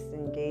going to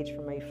disengage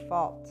from a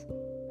fault,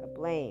 a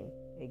blame,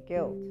 a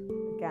guilt.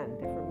 Again,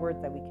 different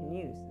words that we can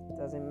use. It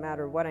doesn't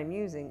matter what I'm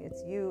using.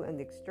 It's you and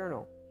the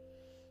external.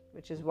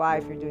 Which is why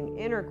if you're doing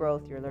inner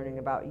growth, you're learning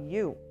about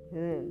you.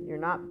 You're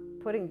not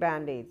putting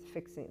band-aids,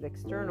 fixing. The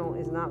external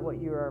is not what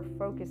you are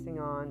focusing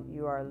on.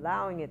 You are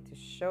allowing it to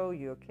show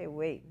you, okay,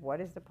 wait, what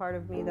is the part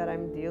of me that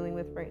I'm dealing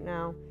with right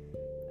now?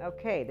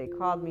 Okay, they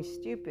called me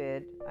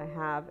stupid. I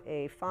have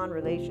a fond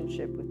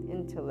relationship with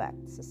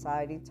intellect.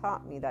 Society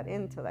taught me that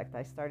intellect.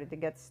 I started to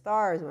get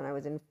stars when I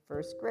was in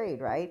first grade,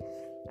 right?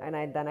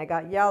 And then I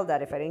got yelled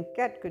at if I didn't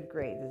get good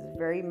grades. It's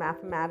very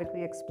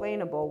mathematically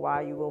explainable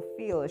why you will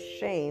feel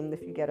ashamed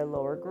if you get a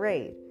lower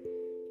grade.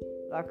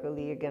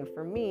 Luckily, again,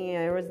 for me,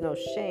 there was no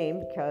shame,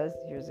 because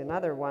here's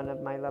another one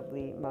of my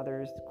lovely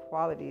mother's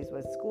qualities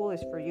was school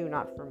is for you,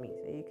 not for me.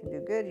 So you can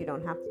do good, you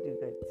don't have to do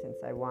good. Since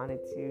I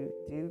wanted to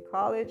do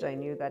college, I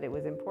knew that it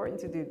was important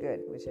to do good,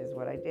 which is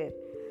what I did.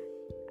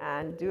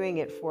 And doing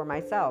it for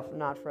myself,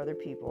 not for other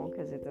people,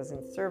 because it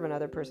doesn't serve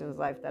another person's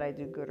life that I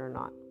do good or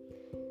not.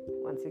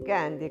 Once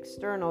again, the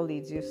external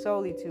leads you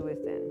solely to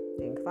within.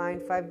 The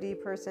inclined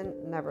 5D person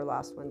never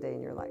lost one day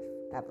in your life,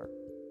 ever.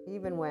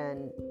 Even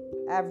when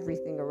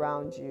everything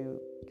around you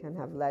can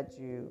have led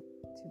you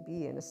to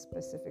be in a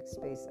specific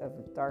space of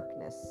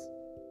darkness,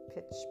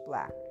 pitch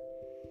black.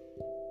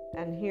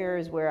 And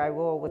here's where I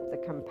will, with the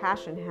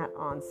compassion hat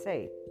on,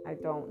 say, I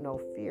don't know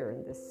fear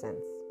in this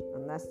sense.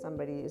 Unless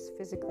somebody is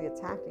physically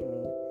attacking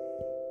me,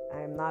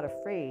 I am not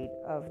afraid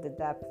of the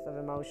depth of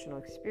emotional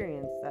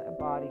experience that a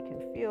body can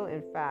feel.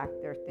 In fact,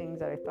 there are things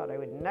that I thought I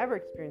would never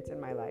experience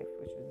in my life,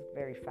 which was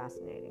very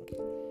fascinating.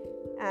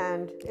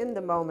 And in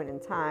the moment in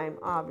time,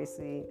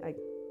 obviously, I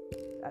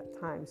at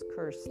times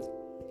cursed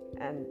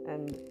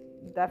and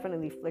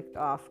definitely flicked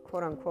off,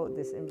 quote unquote,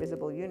 this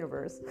invisible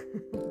universe.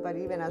 But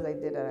even as I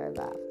did it, I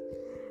laughed.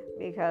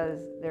 Because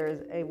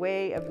there's a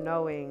way of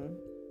knowing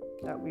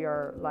that we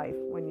are life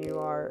when you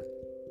are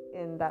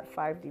in that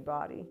 5D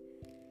body.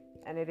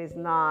 And it is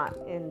not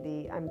in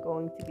the I'm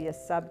going to be a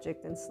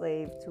subject and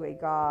slave to a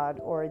god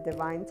or a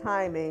divine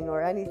timing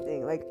or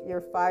anything. Like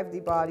your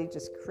 5D body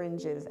just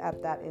cringes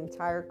at that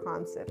entire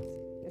concept.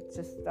 It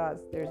just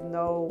does. There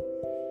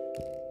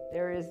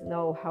is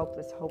no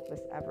helpless,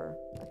 hopeless ever.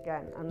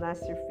 Again,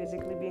 unless you're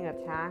physically being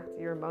attacked,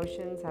 your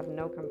emotions have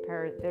no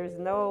comparison. There's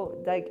no,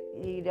 like,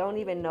 you don't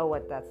even know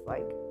what that's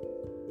like.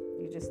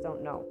 You just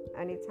don't know.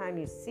 Anytime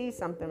you see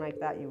something like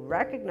that, you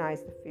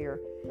recognize the fear,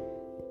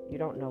 you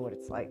don't know what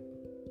it's like.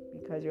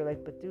 Because you're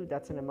like, but dude,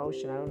 that's an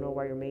emotion. I don't know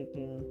why you're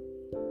making,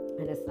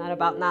 and it's not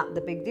about not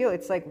the big deal.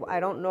 It's like, I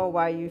don't know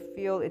why you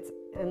feel it's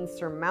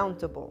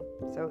insurmountable.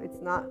 So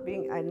it's not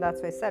being, and that's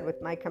what I said, with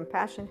my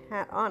compassion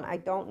hat on, I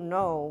don't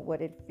know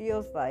what it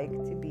feels like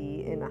to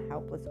be in a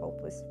helpless,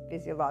 hopeless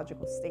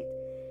physiological state.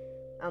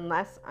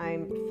 Unless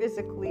I'm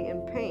physically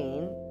in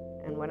pain,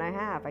 and when I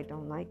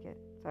don't like it.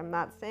 So I'm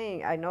not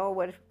saying I know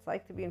what it's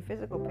like to be in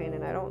physical pain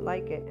and I don't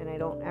like it and I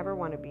don't ever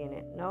want to be in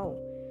it. No.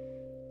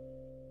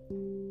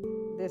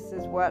 This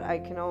is what I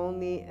can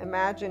only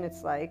imagine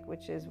it's like,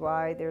 which is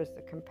why there's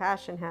the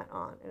compassion hat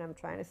on. And I'm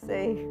trying to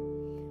say,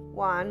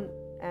 one,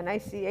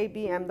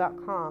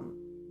 NICABM.com,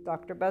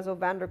 Dr. Bessel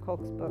van der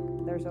Kolk's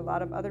book. There's a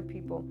lot of other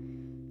people.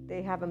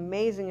 They have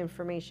amazing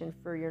information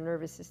for your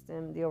nervous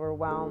system, the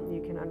overwhelm.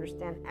 You can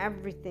understand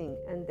everything,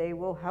 and they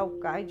will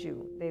help guide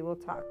you. They will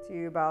talk to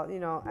you about,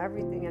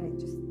 everything.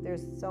 And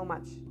there's so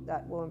much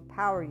that will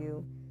empower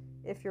you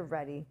if you're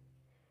ready.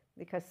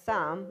 Because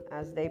some,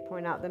 as they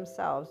point out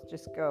themselves,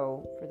 just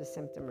go for the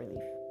symptom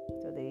relief.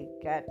 So they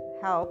get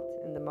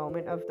helped in the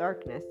moment of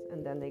darkness,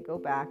 and then they go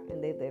back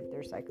and they live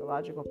their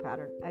psychological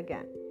pattern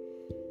again.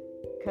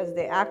 Because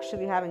they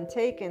actually haven't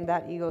taken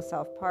that ego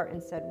self part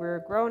and said, we're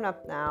grown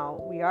up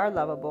now, we are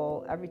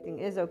lovable, everything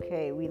is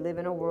okay, we live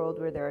in a world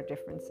where there are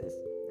differences.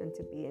 And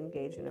to be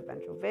engaged in a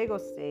ventral vagal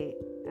state,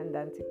 and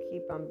then to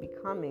keep on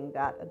becoming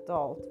that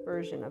adult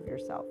version of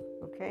yourself,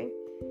 okay?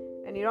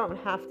 And you don't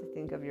have to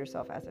think of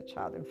yourself as a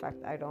child. In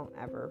fact, I don't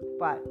ever.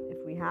 But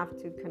if we have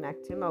to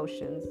connect to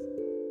emotions,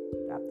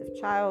 adaptive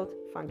child,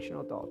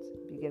 functional adult.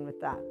 Begin with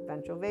that.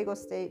 Ventral vagal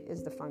state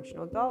is the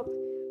functional adult.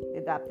 The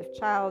adaptive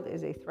child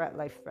is a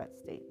life threat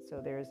state.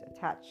 So there's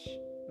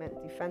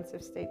attachment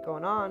defensive state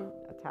going on,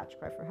 attach,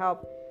 cry for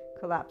help,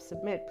 collapse,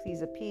 submit,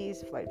 please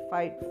appease, flight,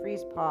 fight,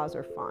 freeze, pause,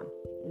 or fawn.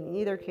 In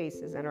either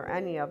cases, and or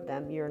any of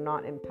them, you're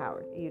not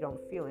empowered. You don't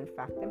feel, in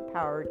fact,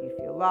 empowered. You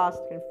feel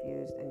lost,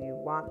 confused, and you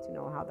want to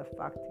know how the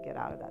fuck to get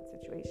out of that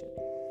situation.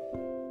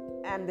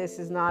 And this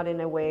is not in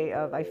a way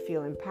of I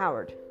feel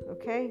empowered,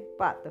 okay?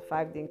 But the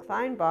 5D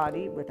inclined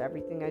body, with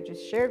everything I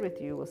just shared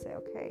with you, will say,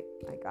 okay,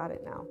 I got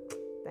it now.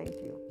 Thank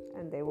you.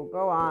 And they will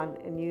go on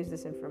and use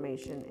this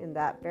information in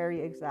that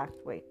very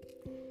exact way.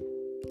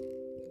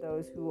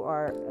 Those who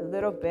are a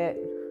little bit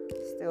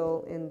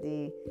still in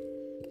the,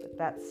 but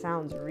that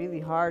sounds really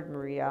hard,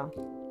 Maria.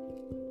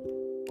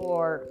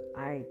 Or,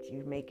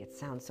 you make it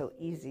sound so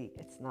easy.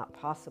 It's not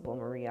possible,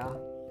 Maria.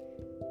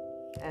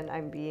 And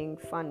I'm being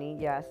funny,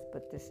 yes,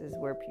 but this is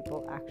where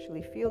people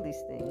actually feel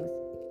these things,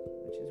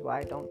 which is why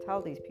I don't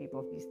tell these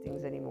people these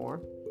things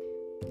anymore.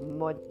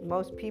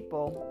 Most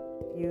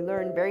people, you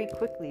learn very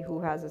quickly who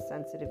has a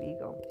sensitive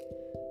ego.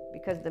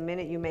 Because the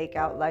minute you make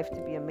out life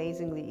to be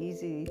amazingly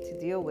easy to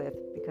deal with,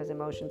 because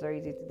emotions are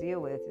easy to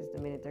deal with, is the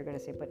minute they're going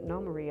to say, but no,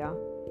 Maria,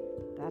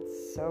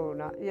 that's so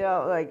not,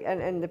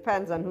 and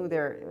depends on who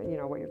they're,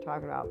 what you're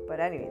talking about. But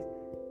anyways,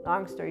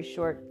 long story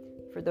short,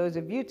 for those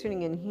of you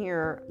tuning in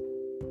here,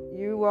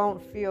 you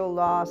won't feel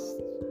lost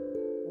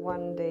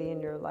one day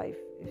in your life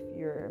if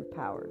you're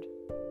empowered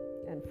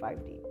and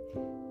 5D.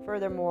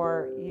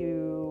 Furthermore,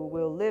 you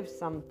will live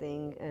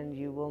something and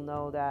you will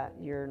know that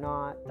you're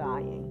not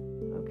dying,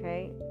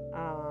 okay?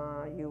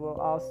 You will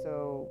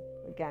also,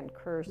 again,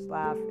 curse,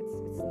 laugh.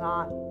 It's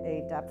not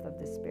a depth of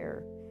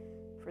despair.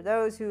 For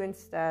those who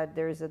instead,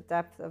 there's a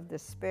depth of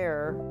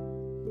despair.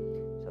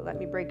 So let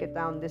me break it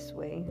down this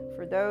way.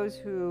 For those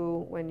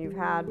who, when you've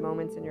had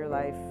moments in your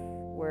life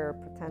where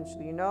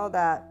potentially,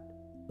 that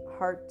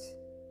heart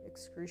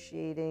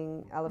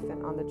excruciating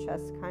elephant on the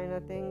chest kind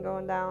of thing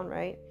going down,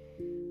 right?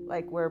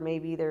 Like where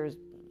maybe there's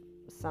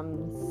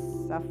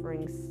some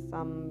suffering,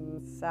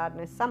 some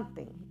sadness,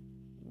 something,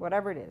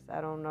 whatever it is.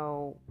 I don't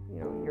know,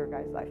 your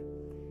guy's life.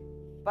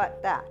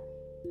 But that,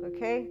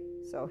 okay?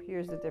 So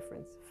here's the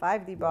difference.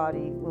 5D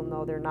body will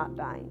know they're not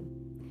dying.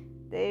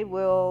 They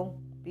will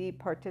be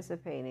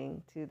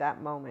participating to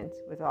that moment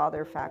with all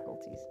their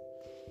faculties.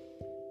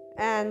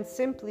 And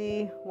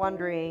simply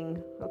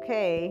wondering,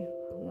 okay,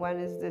 when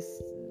is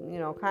this,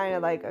 kind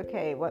of like,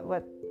 okay,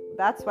 what,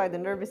 that's why the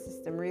nervous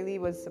system really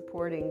was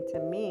supporting to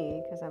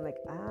me, because I'm like,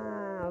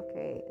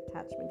 okay,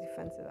 attachment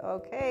defensive,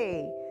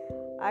 okay,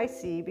 I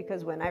see,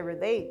 because when I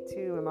relate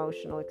to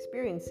emotional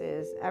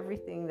experiences,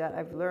 everything that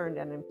I've learned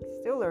and I'm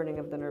still learning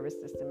of the nervous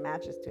system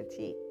matches to a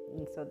T.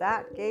 And so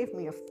that gave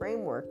me a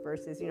framework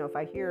versus, if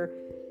I hear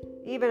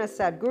even a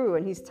Sadhguru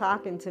and he's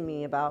talking to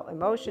me about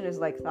emotion is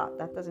like thought,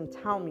 that doesn't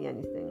tell me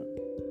anything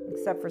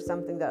except for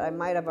something that I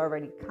might have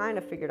already kind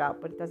of figured out,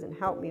 but it doesn't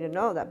help me to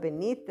know that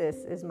beneath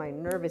this is my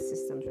nervous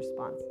system's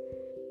response.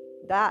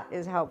 that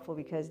is helpful,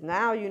 because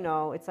now you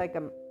know. It's like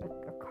a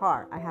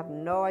car. I have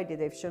no idea.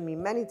 They've shown me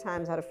many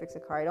times how to fix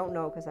a car. I don't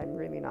know, because I'm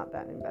really not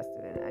that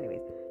invested in it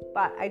anyways.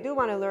 But I do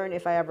want to learn.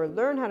 If I ever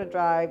learn how to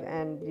drive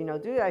and,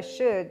 do it, I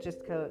should, just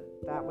because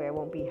that way I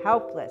won't be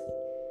helpless.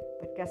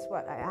 But guess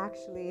what? I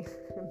actually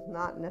am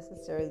not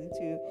necessarily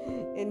too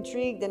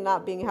intrigued in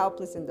not being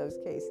helpless in those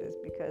cases,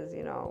 because,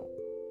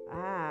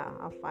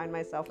 I'll find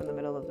myself in the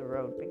middle of the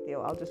road. Big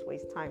deal. I'll just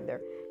waste time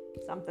there.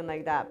 Something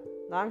like that.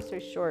 Long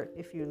story short,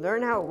 if you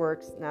learn how it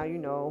works, now you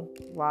know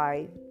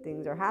why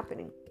things are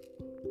happening.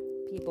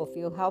 People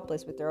feel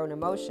helpless with their own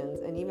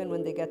emotions, and even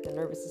when they get the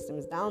nervous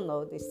system's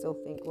download, they still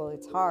think, well,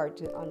 it's hard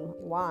to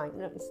unwind.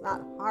 No, it's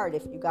not hard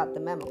if you got the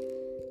memo.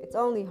 It's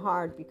only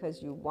hard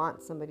because you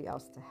want somebody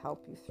else to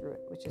help you through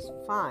it, which is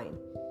fine.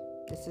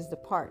 This is the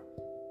part.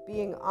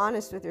 Being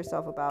honest with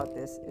yourself about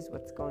this is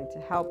what's going to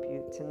help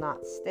you to not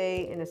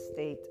stay in a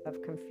state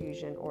of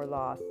confusion or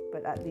loss,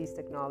 but at least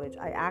acknowledge,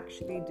 I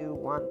actually do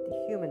want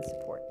the human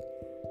support.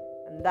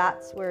 And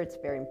that's where it's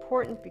very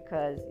important,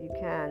 because you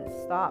can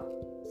stop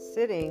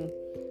sitting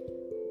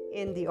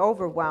in the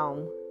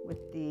overwhelm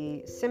with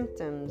the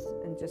symptoms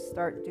and just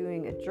start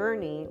doing a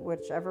journey,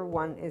 whichever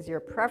one is your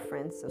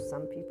preference. So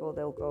some people,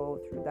 they'll go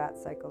through that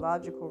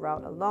psychological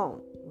route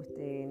alone. With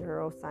the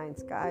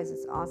neuroscience guys,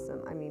 it's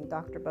awesome. I mean,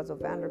 Dr. Bessel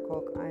van der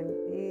Kolk,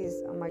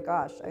 oh my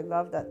gosh, I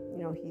love that,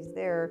 he's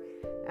there.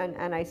 And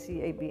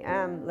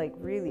NICABM, like,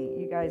 really,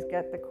 you guys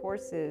get the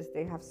courses.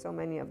 They have so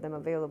many of them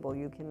available.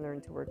 You can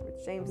learn to work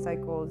with shame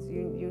cycles,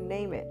 you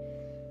name it.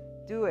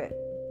 Do it.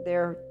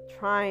 They're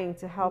trying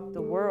to help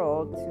the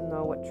world to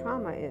know what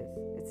trauma is.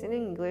 It's in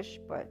English,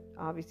 but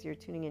obviously you're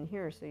tuning in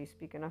here, so you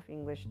speak enough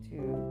English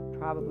to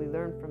probably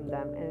learn from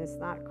them. And it's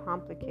not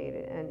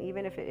complicated. And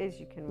even if it is,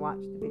 you can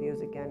watch the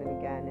videos again and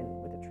again, and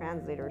with a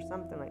translator or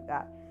something like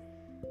that.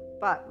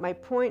 But my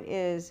point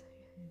is,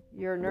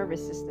 your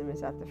nervous system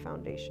is at the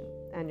foundation,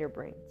 and your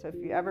brain. So if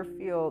you ever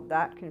feel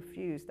that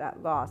confused,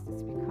 that lost,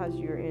 it's because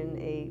you're in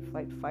a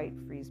flight, fight,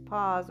 freeze,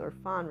 pause, or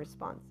fawn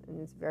response. And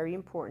it's very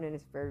important, and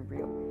it's very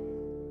real.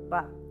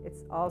 But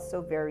it's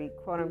also very,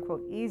 quote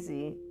unquote,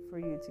 easy for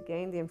you to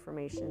gain the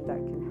information that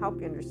can help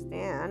you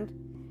understand.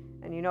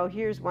 And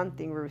here's one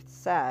thing Ruth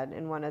said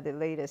in one of the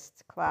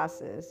latest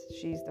classes.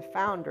 She's the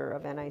founder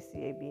of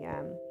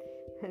NICABM.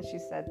 And she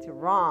said to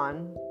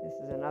Ron, this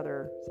is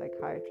another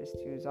psychiatrist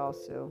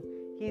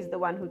he's the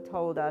one who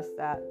told us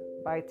that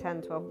by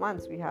 10, 12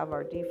 months, we have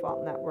our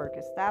default network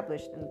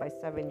established. And by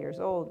 7 years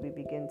old, we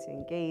begin to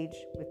engage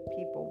with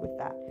people with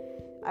that.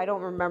 I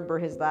don't remember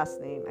his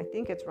last name. I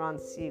think it's Ron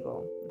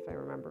Siegel, if I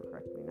remember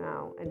correctly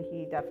now. And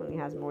he definitely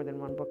has more than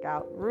one book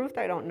out. Ruth,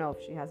 I don't know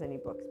if she has any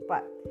books.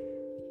 But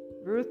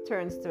Ruth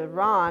turns to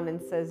Ron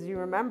and says, you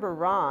remember,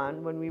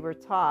 Ron, when we were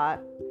taught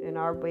in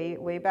our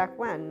way back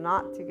when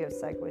not to give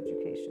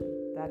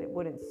psychoeducation, that it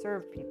wouldn't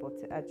serve people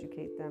to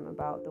educate them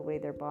about the way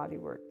their body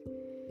worked.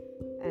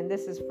 And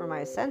this is for my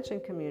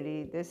Ascension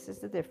community. This is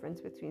the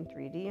difference between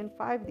 3D and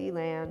 5D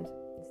land.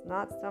 It's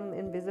not some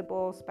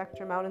invisible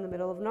spectrum out in the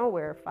middle of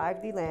nowhere.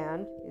 5D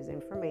land is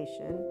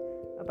information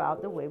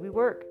about the way we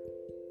work.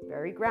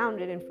 Very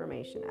grounded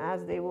information,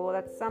 as they will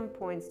at some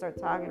point start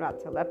talking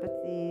about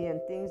telepathy and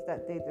things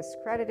that they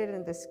discredited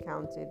and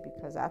discounted,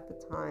 because at the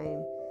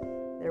time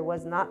there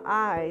was not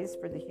eyes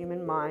for the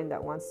human mind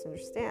that wants to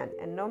understand.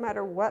 And no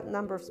matter what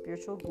number of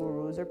spiritual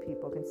gurus or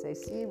people can say,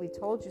 see, we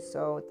told you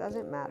so, it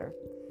doesn't matter.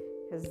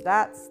 Because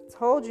that's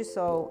told you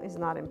so is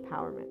not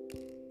empowerment.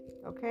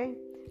 Okay?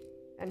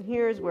 And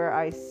here's where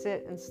I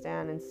sit and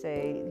stand and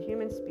say the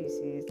human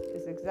species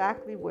is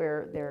exactly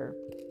where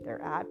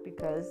they're at,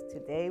 because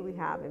today we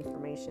have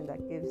information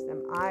that gives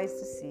them eyes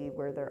to see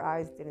where their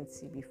eyes didn't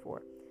see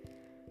before.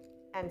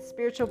 And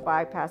spiritual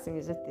bypassing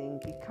is a thing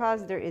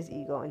because there is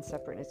ego and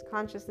separateness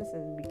consciousness,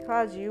 and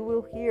because you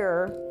will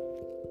hear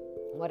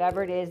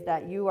whatever it is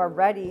that you are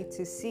ready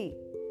to see.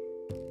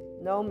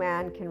 No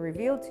man can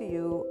reveal to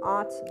you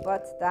aught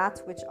but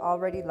that which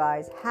already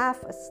lies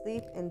half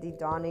asleep in the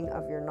dawning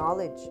of your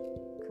knowledge.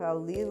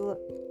 Khalil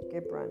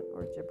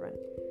Gibran.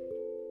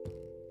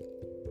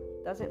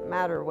 Doesn't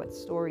matter what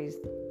stories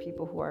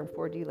people who are in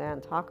 4D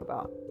land talk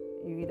about.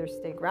 You either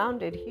stay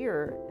grounded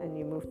here and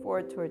you move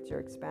forward towards your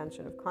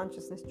expansion of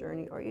consciousness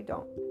journey, or you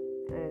don't.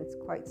 And it's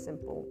quite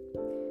simple.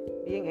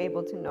 Being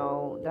able to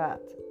know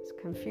that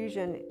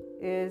confusion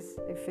is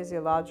a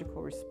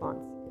physiological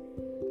response.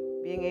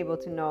 Being able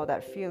to know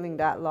that feeling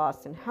that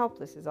lost and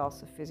helpless is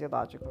also a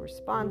physiological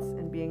response,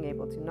 and being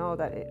able to know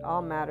that it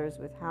all matters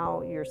with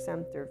how you're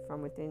centered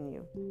from within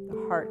you.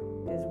 The heart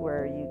is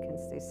where you can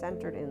stay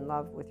centered in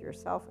love with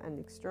yourself and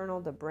external,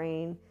 the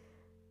brain.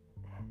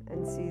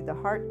 And see, the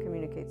heart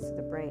communicates to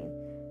the brain,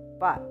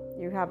 but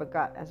you have a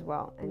gut as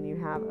well, and you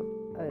have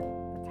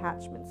a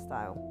attachment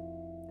style,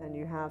 and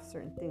you have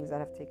certain things that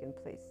have taken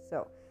place.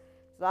 So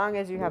as long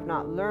as you have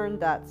not learned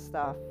that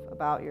stuff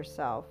about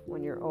yourself,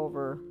 when you're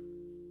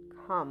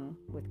overcome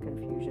with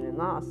confusion and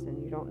loss,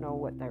 and you don't know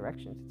what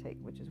direction to take,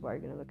 which is why you're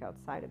going to look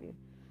outside of you.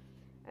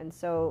 And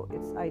so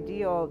it's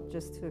ideal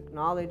just to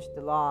acknowledge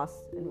the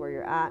loss and where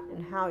you're at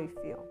and how you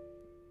feel.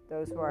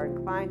 Those who are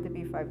inclined to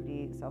be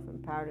 5D,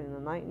 self-empowered and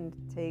enlightened,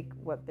 take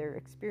what they're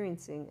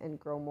experiencing and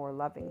grow more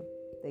loving.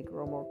 They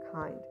grow more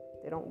kind.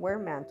 They don't wear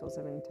mantles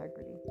of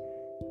integrity.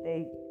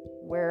 They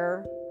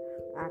wear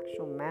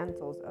actual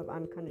mantles of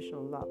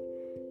unconditional love.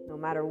 No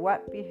matter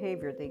what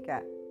behavior they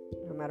get,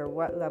 no matter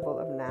what level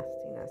of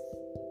nastiness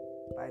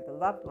by the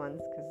loved ones,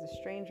 because the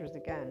strangers,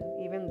 again,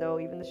 even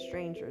the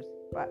strangers,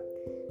 but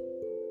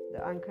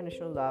the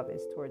unconditional love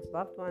is towards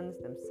loved ones,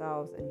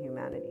 themselves, and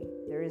humanity.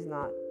 There is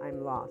not,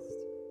 I'm lost.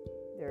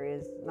 There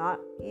is not,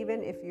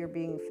 even if you're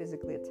being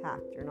physically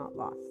attacked, you're not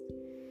lost.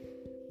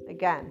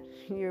 Again,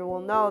 you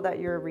will know that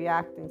you're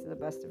reacting to the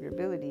best of your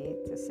ability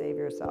to save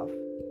yourself,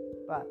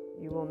 but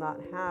you will not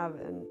have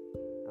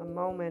a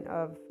moment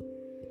of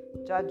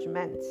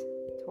judgment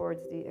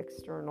towards the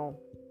external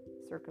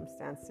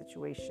circumstance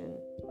situation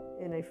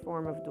in a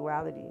form of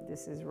duality.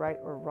 This is right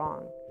or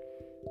wrong.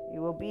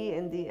 You will be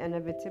in the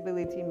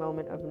inevitability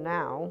moment of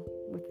now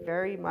with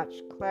very much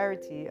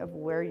clarity of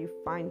where you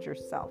find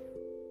yourself.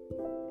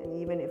 And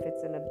even if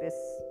it's an abyss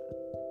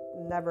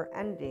never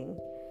ending,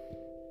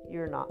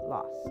 you're not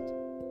lost.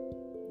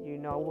 You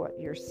know what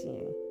you're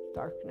seeing,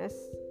 darkness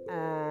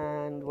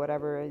and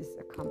whatever is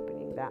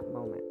accompanying that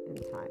moment in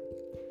time.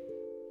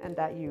 And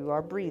that you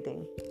are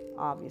breathing,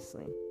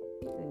 obviously,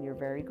 and you're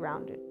very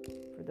grounded.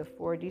 For the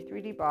 4D,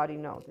 3D body,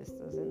 no, this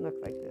doesn't look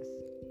like this.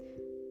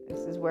 This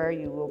is where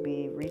you will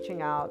be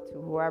reaching out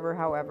to whoever,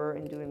 however,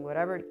 and doing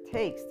whatever it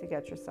takes to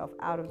get yourself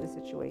out of the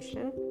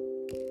situation.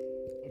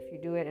 If you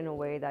do it in a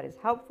way that is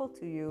helpful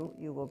to you,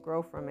 you will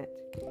grow from it.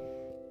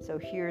 So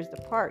here's the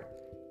part.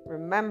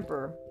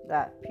 Remember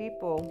that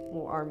people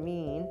who are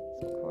mean,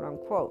 so quote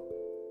unquote,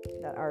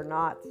 that are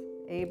not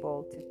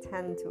able to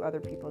tend to other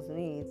people's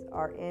needs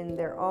are in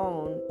their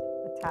own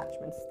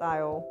attachment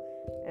style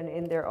and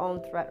in their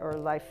own threat or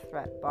life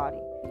threat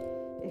body.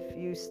 If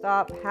you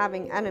stop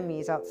having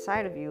enemies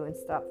outside of you and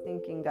stop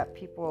thinking that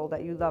people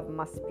that you love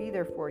must be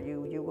there for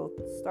you, you will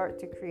start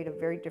to create a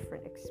very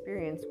different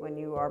experience when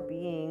you are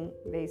being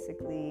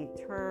basically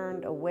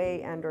turned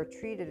away and or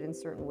treated in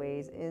certain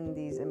ways in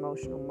these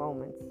emotional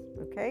moments,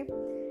 okay?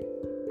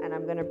 And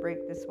I'm going to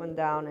break this one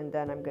down and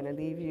then I'm going to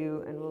leave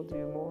you and we'll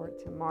do more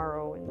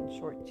tomorrow in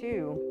short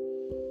 2.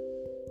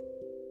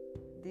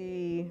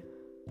 The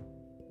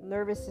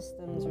nervous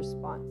system's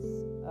response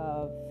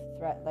of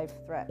life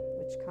threat,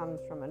 which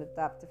comes from an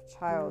adaptive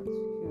child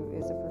who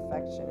is a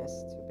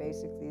perfectionist, who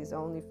basically is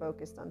only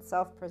focused on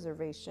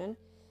self-preservation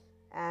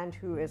and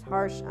who is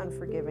harsh,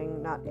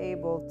 unforgiving, not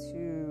able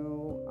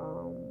to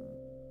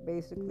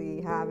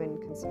basically have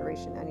in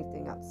consideration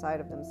anything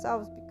outside of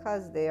themselves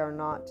because they are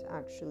not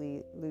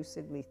actually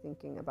lucidly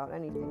thinking about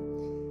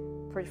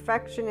anything.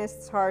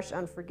 Perfectionists, harsh,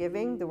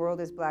 unforgiving, the world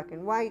is black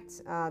and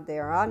white, they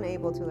are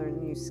unable to learn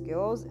new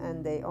skills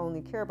and they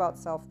only care about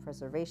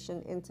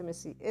self-preservation.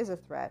 Intimacy is a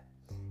threat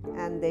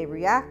and they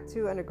react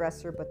to an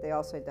aggressor, but they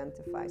also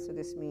identify. So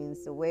this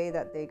means the way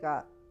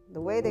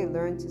they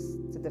learn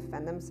to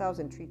defend themselves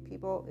and treat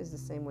people is the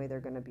same way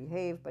they're going to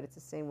behave, but it's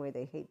the same way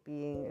they hate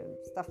being and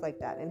stuff like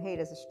that. And hate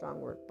is a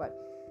strong word, but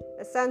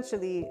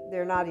essentially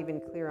they're not even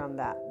clear on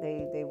that.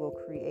 They will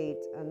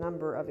create a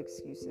number of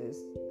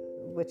excuses,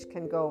 which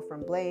can go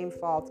from blame,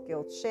 fault,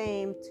 guilt,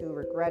 shame to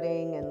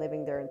regretting and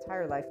living their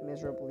entire life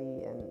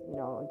miserably. And,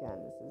 again,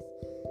 this is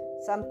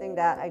something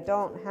that I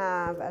don't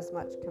have as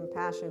much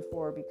compassion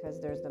for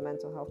because there's the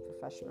mental health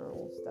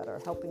professionals that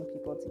are helping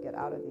people to get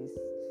out of these.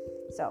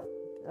 So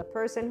a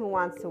person who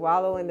wants to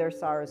wallow in their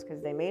sorrows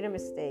because they made a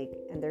mistake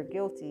and they're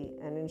guilty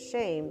and in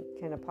shame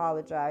can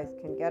apologize,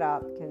 can get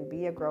up, can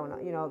be a grown-up,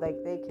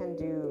 they can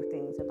do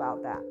things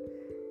about that.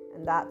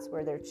 And that's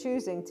where they're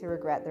choosing to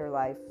regret their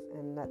life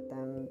and let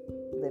them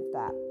live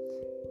that.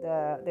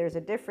 There's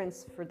a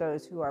difference for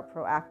those who are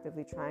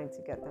proactively trying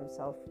to get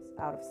themselves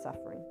out of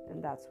suffering,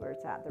 and that's where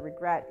it's at. The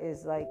regret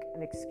is like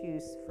an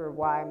excuse for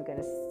why I'm going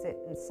to sit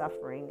in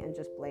suffering and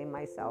just blame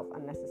myself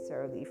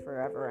unnecessarily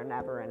forever and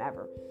ever and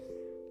ever.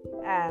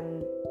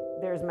 And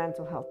there's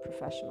mental health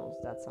professionals.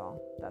 That's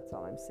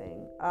all I'm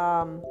saying.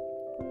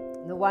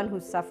 The one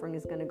who's suffering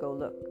is going to go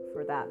look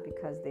for that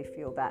because they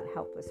feel that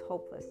helpless,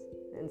 hopeless.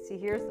 And see,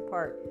 here's the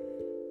part.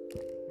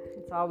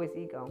 It's always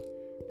ego.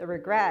 The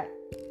regret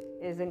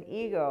is an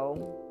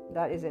ego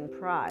that is in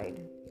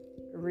pride,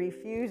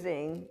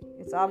 refusing.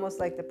 It's almost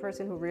like the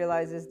person who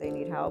realizes they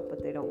need help,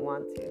 but they don't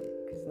want to,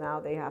 because now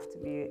they have to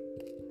be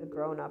a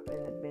grown-up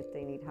and admit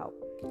they need help,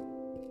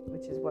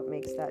 which is what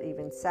makes that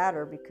even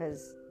sadder,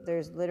 because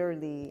there's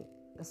literally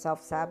a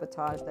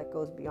self-sabotage that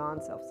goes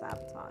beyond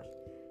self-sabotage.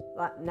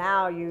 But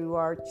now you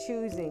are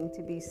choosing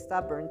to be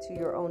stubborn to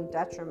your own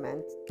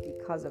detriment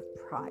because of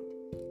pride.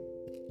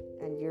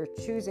 And you're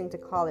choosing to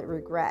call it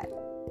regret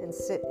and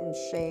sit in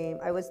shame.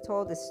 I was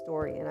told this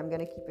story, and I'm going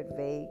to keep it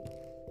vague,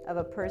 of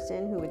a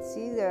person who would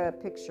see the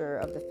picture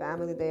of the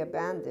family they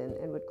abandoned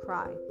and would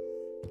cry.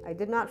 I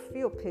did not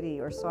feel pity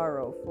or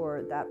sorrow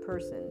for that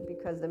person,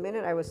 because the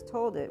minute I was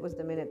told it was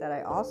the minute that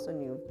I also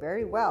knew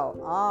very well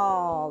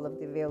all of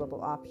the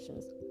available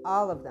options,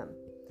 all of them,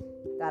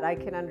 that I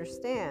can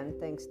understand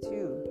thanks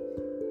to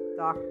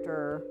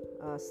Dr.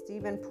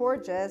 Stephen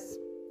Porges,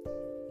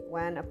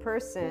 when a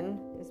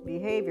person's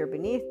behavior,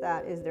 beneath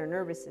that is their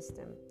nervous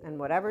system. And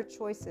whatever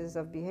choices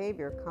of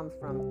behavior come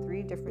from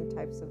 3 different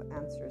types of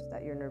answers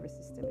that your nervous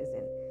system is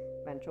in.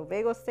 Ventral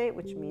vagal state,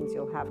 which means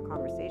you'll have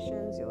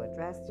conversations, you'll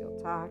address, you'll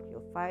talk,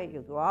 you'll fight,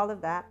 you'll do all of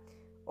that.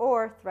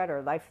 Or threat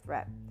or life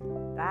threat.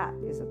 That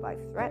is a life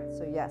threat.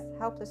 So yes,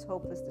 helpless,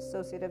 hopeless,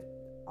 dissociative,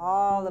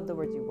 all of the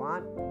words you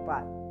want,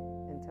 but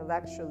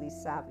intellectually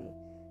savvy.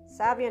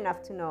 Savvy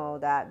enough to know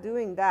that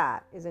doing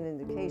that is an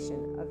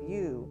indication of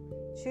you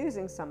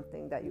choosing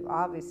something that you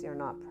obviously are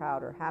not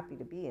proud or happy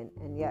to be in,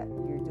 and yet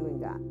you're doing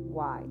that.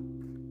 Why?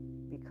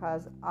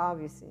 Because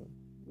obviously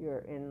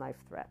you're in life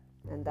threat,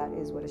 and that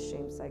is what a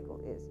shame cycle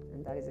is.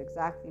 And that is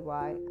exactly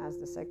why, as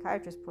the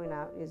psychiatrists point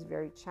out, it is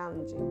very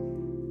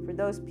challenging for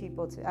those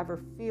people to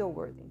ever feel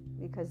worthy,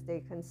 because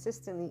they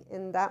consistently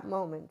in that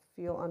moment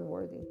feel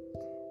unworthy.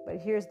 But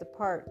here's the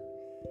part,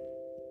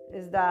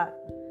 is that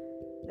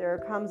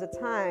there comes a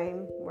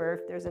time where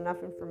if there's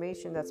enough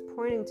information that's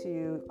pointing to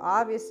you,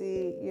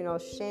 obviously,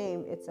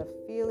 shame, it's a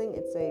feeling,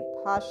 it's a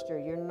posture.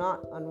 You're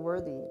not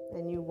unworthy,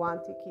 and you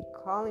want to keep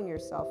calling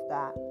yourself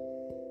that,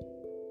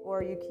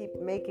 or you keep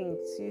making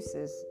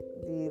excuses.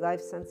 The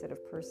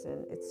life-sensitive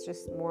person, it's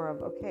just more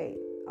of, okay,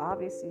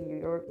 obviously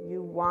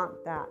you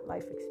want that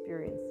life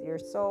experience. Your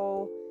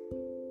soul,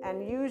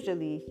 and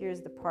usually,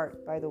 here's the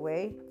part, by the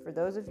way, for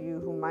those of you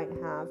who might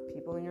have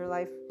people in your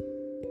life,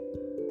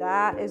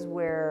 that is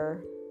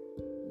where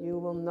you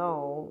will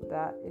know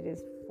that it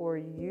is for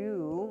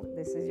you.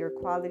 This is your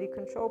quality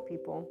control,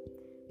 people.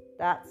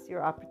 That's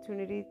your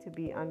opportunity to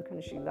be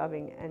unconditionally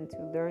loving and to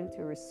learn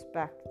to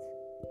respect.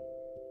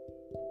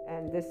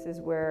 And this is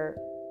where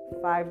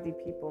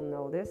 5D people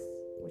know this,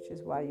 which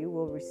is why you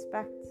will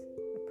respect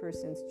a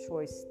person's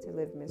choice to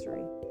live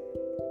misery.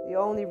 The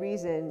only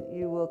reason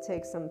you will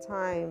take some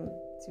time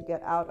to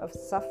get out of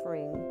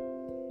suffering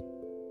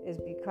is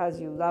because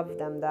you love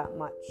them that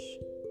much,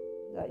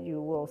 that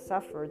you will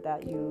suffer,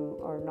 that you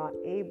are not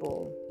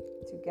able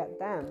to get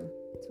them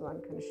to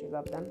unconditionally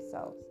love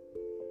themselves.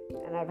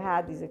 And I've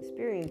had these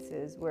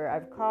experiences where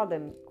I've called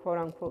them quote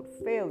unquote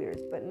failures,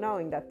 but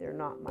knowing that they're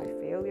not my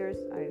failures.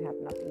 I have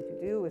nothing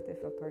to do with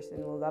if a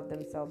person will love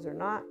themselves or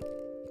not.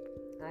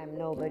 I am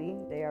nobody.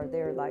 They are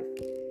their life.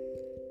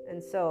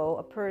 And so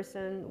a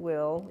person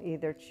will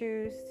either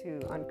choose to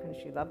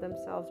unconditionally love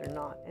themselves or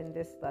not. And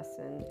this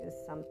lesson is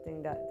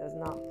something that does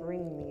not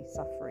bring me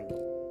suffering,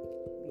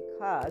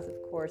 because of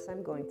course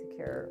I'm going to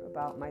care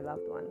about my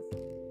loved ones,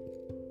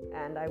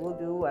 and I will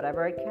do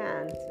whatever I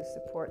can to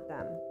support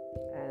them.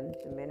 And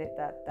the minute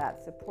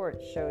that support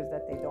shows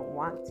that they don't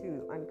want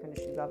to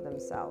unconditionally love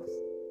themselves,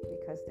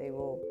 because they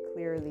will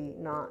clearly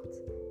not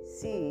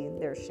see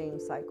their shame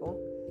cycle,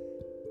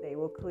 they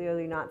will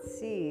clearly not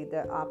see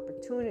the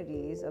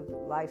opportunities of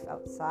life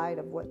outside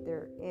of what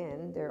they're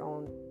in, their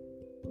own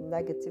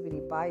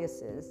negativity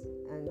biases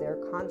and their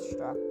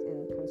construct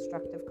in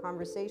constructive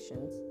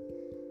conversations.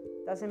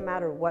 Doesn't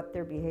matter what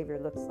their behavior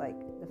looks like.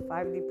 The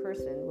 5D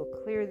person will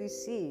clearly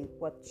see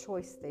what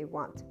choice they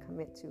want to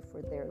commit to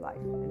for their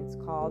life. And it's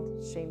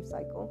called shame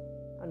cycle,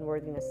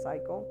 unworthiness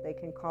cycle. They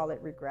can call it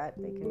regret.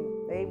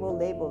 They will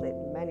label it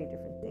many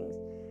different things.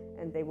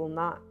 And they will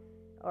not,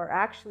 or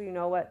actually, you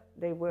know what?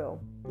 They will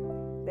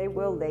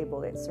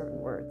label it certain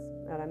words.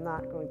 And I'm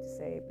not going to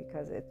say it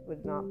because it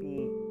would not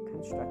be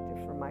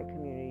constructive for my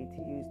community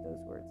to use those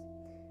words.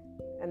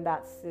 And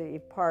that's the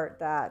part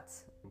that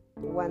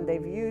when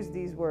they've used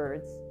these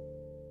words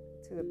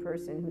to the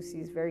person who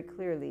sees very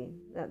clearly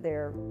that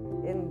they're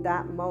in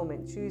that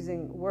moment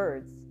choosing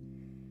words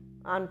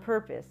on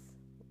purpose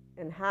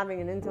and having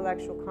an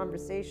intellectual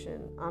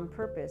conversation on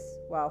purpose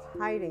while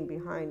hiding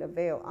behind a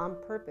veil on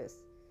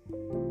purpose,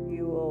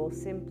 you will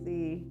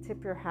simply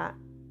tip your hat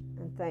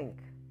and thank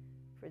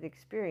for the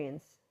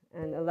experience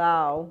and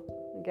allow,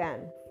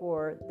 again,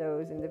 for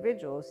those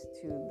individuals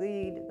to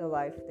lead the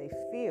life they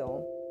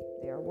feel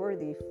they are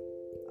worthy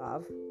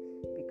of,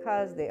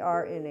 because they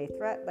are in a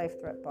life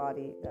threat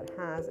body that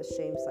has a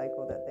shame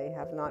cycle that they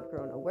have not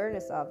grown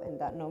awareness of, and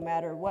that no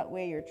matter what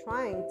way you're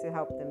trying to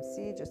help them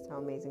see just how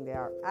amazing they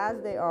are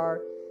as they are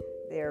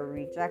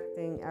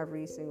rejecting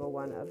every single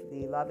one of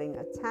the loving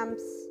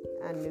attempts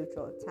and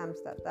neutral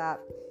attempts at that.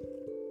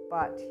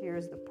 But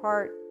here's the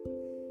part.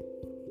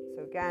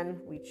 So again,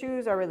 we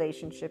choose our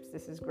relationships.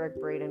 This is Gregg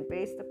Braden.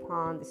 Based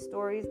upon the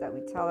stories that we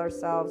tell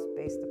ourselves,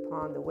 based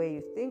upon the way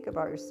you think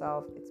about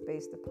yourself, it's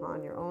based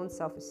upon your own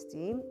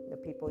self-esteem, the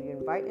people you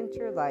invite into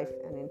your life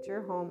and into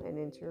your home and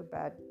into your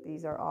bed.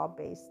 These are all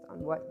based on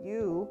what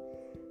you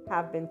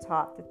have been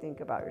taught to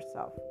think about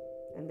yourself.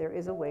 And there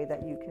is a way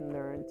that you can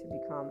learn to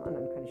become an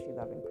unconditionally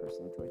loving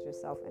person towards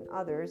yourself and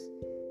others.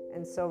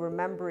 And so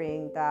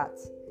remembering that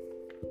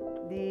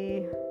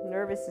the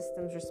nervous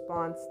system's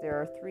response, there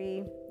are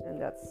 3, and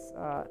that's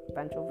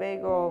ventral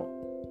vagal,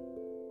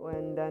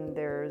 and then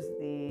there's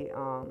the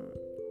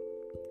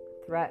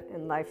threat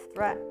and life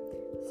threat.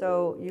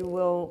 So you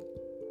will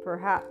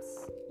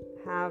perhaps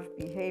have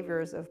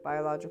behaviors of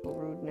biological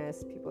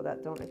rudeness, people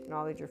that don't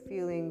acknowledge your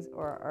feelings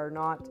or are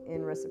not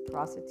in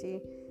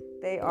reciprocity.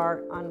 They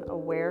are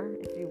unaware,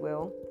 if you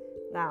will.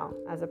 Now,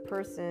 as a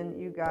person,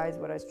 you guys,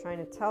 what I was trying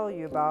to tell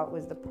you about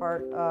was the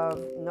part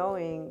of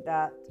knowing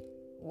that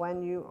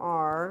when you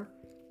are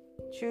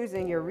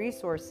choosing your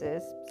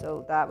resources,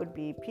 so that would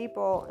be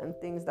people and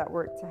things that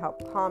work to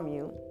help calm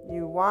you,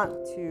 you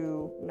want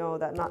to know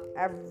that not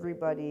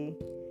everybody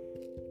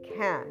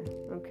can,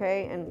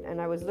 okay? And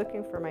I was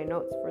looking for my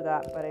notes for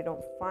that, but I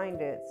don't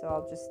find it, so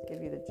I'll just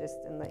give you the gist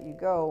and let you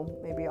go.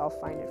 Maybe I'll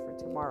find it for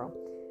tomorrow.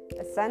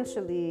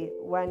 Essentially,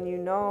 when you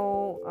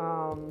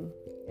know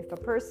if a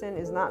person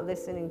is not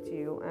listening to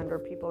you, and or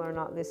people are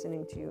not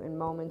listening to you in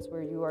moments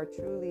where you are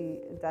truly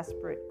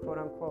desperate, quote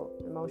unquote,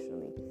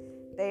 emotionally,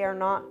 they are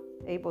not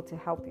able to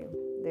help you.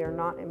 They are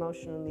not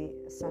emotionally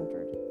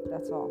centered.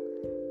 That's all.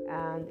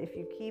 And if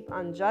you keep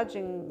on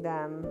judging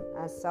them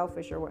as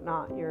selfish or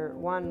whatnot, you're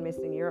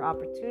missing your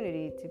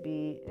opportunity to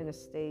be in a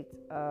state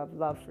of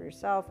love for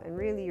yourself, and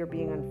really you're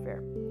being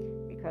unfair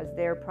because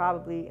they're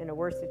probably in a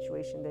worse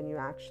situation than you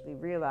actually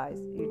realize.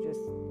 You just,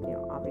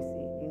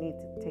 obviously you need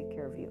to take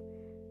care of you.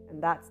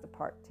 And that's the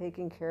part,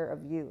 taking care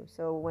of you.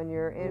 So when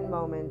you're in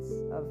moments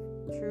of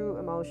true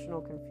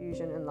emotional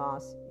confusion and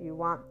loss, you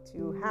want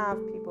to have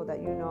people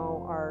that you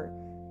know are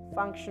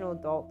functional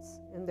adults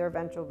in their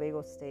ventral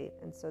vagal state.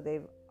 And so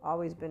they've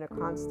always been a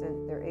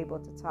constant. They're able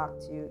to talk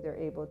to you. They're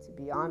able to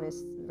be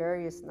honest,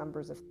 various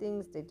numbers of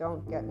things. They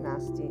don't get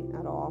nasty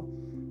at all.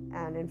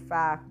 And in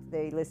fact,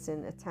 they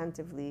listen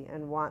attentively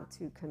and want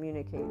to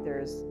communicate.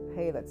 There's,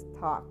 hey, let's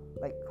talk,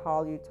 like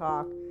call you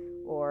talk,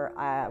 or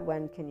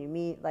when can you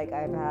meet? Like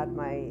I've had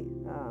my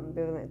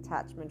ambivalent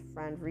attachment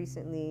friend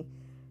recently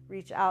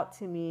reach out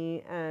to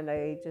me, and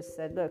I just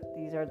said, look,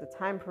 these are the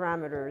time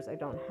parameters. I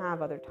don't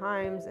have other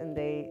times. And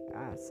they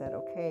said,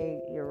 okay,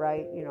 you're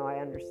right. I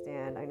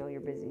understand. I know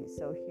you're busy.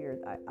 So here,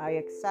 I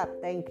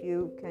accept. Thank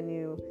you. Can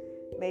you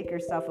make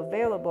yourself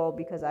available?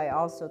 Because I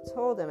also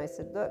told them, I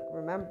said, look,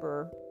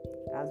 remember,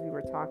 as we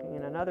were talking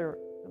in another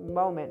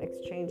moment,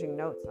 exchanging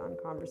notes on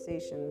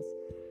conversations,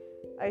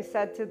 I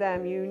said to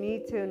them, you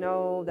need to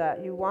know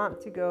that you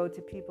want to go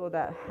to people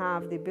that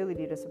have the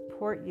ability to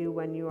support you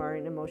when you are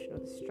in emotional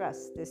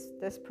distress.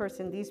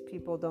 These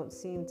people don't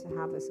seem to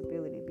have this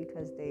ability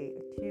because they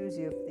accuse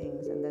you of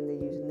things and then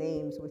they use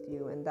names with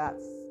you, and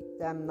that's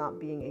them not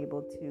being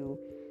able to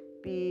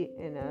be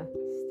in a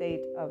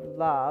state of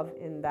love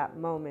in that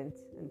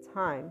moment in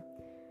time,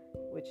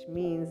 which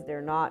means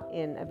they're not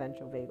in a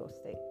ventral vagal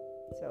state.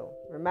 So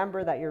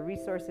remember that your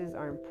resources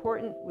are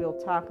important. We'll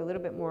talk a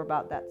little bit more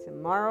about that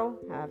tomorrow.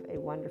 Have a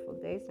wonderful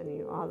day. Sending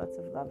you all lots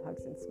of love,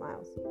 hugs, and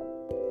smiles.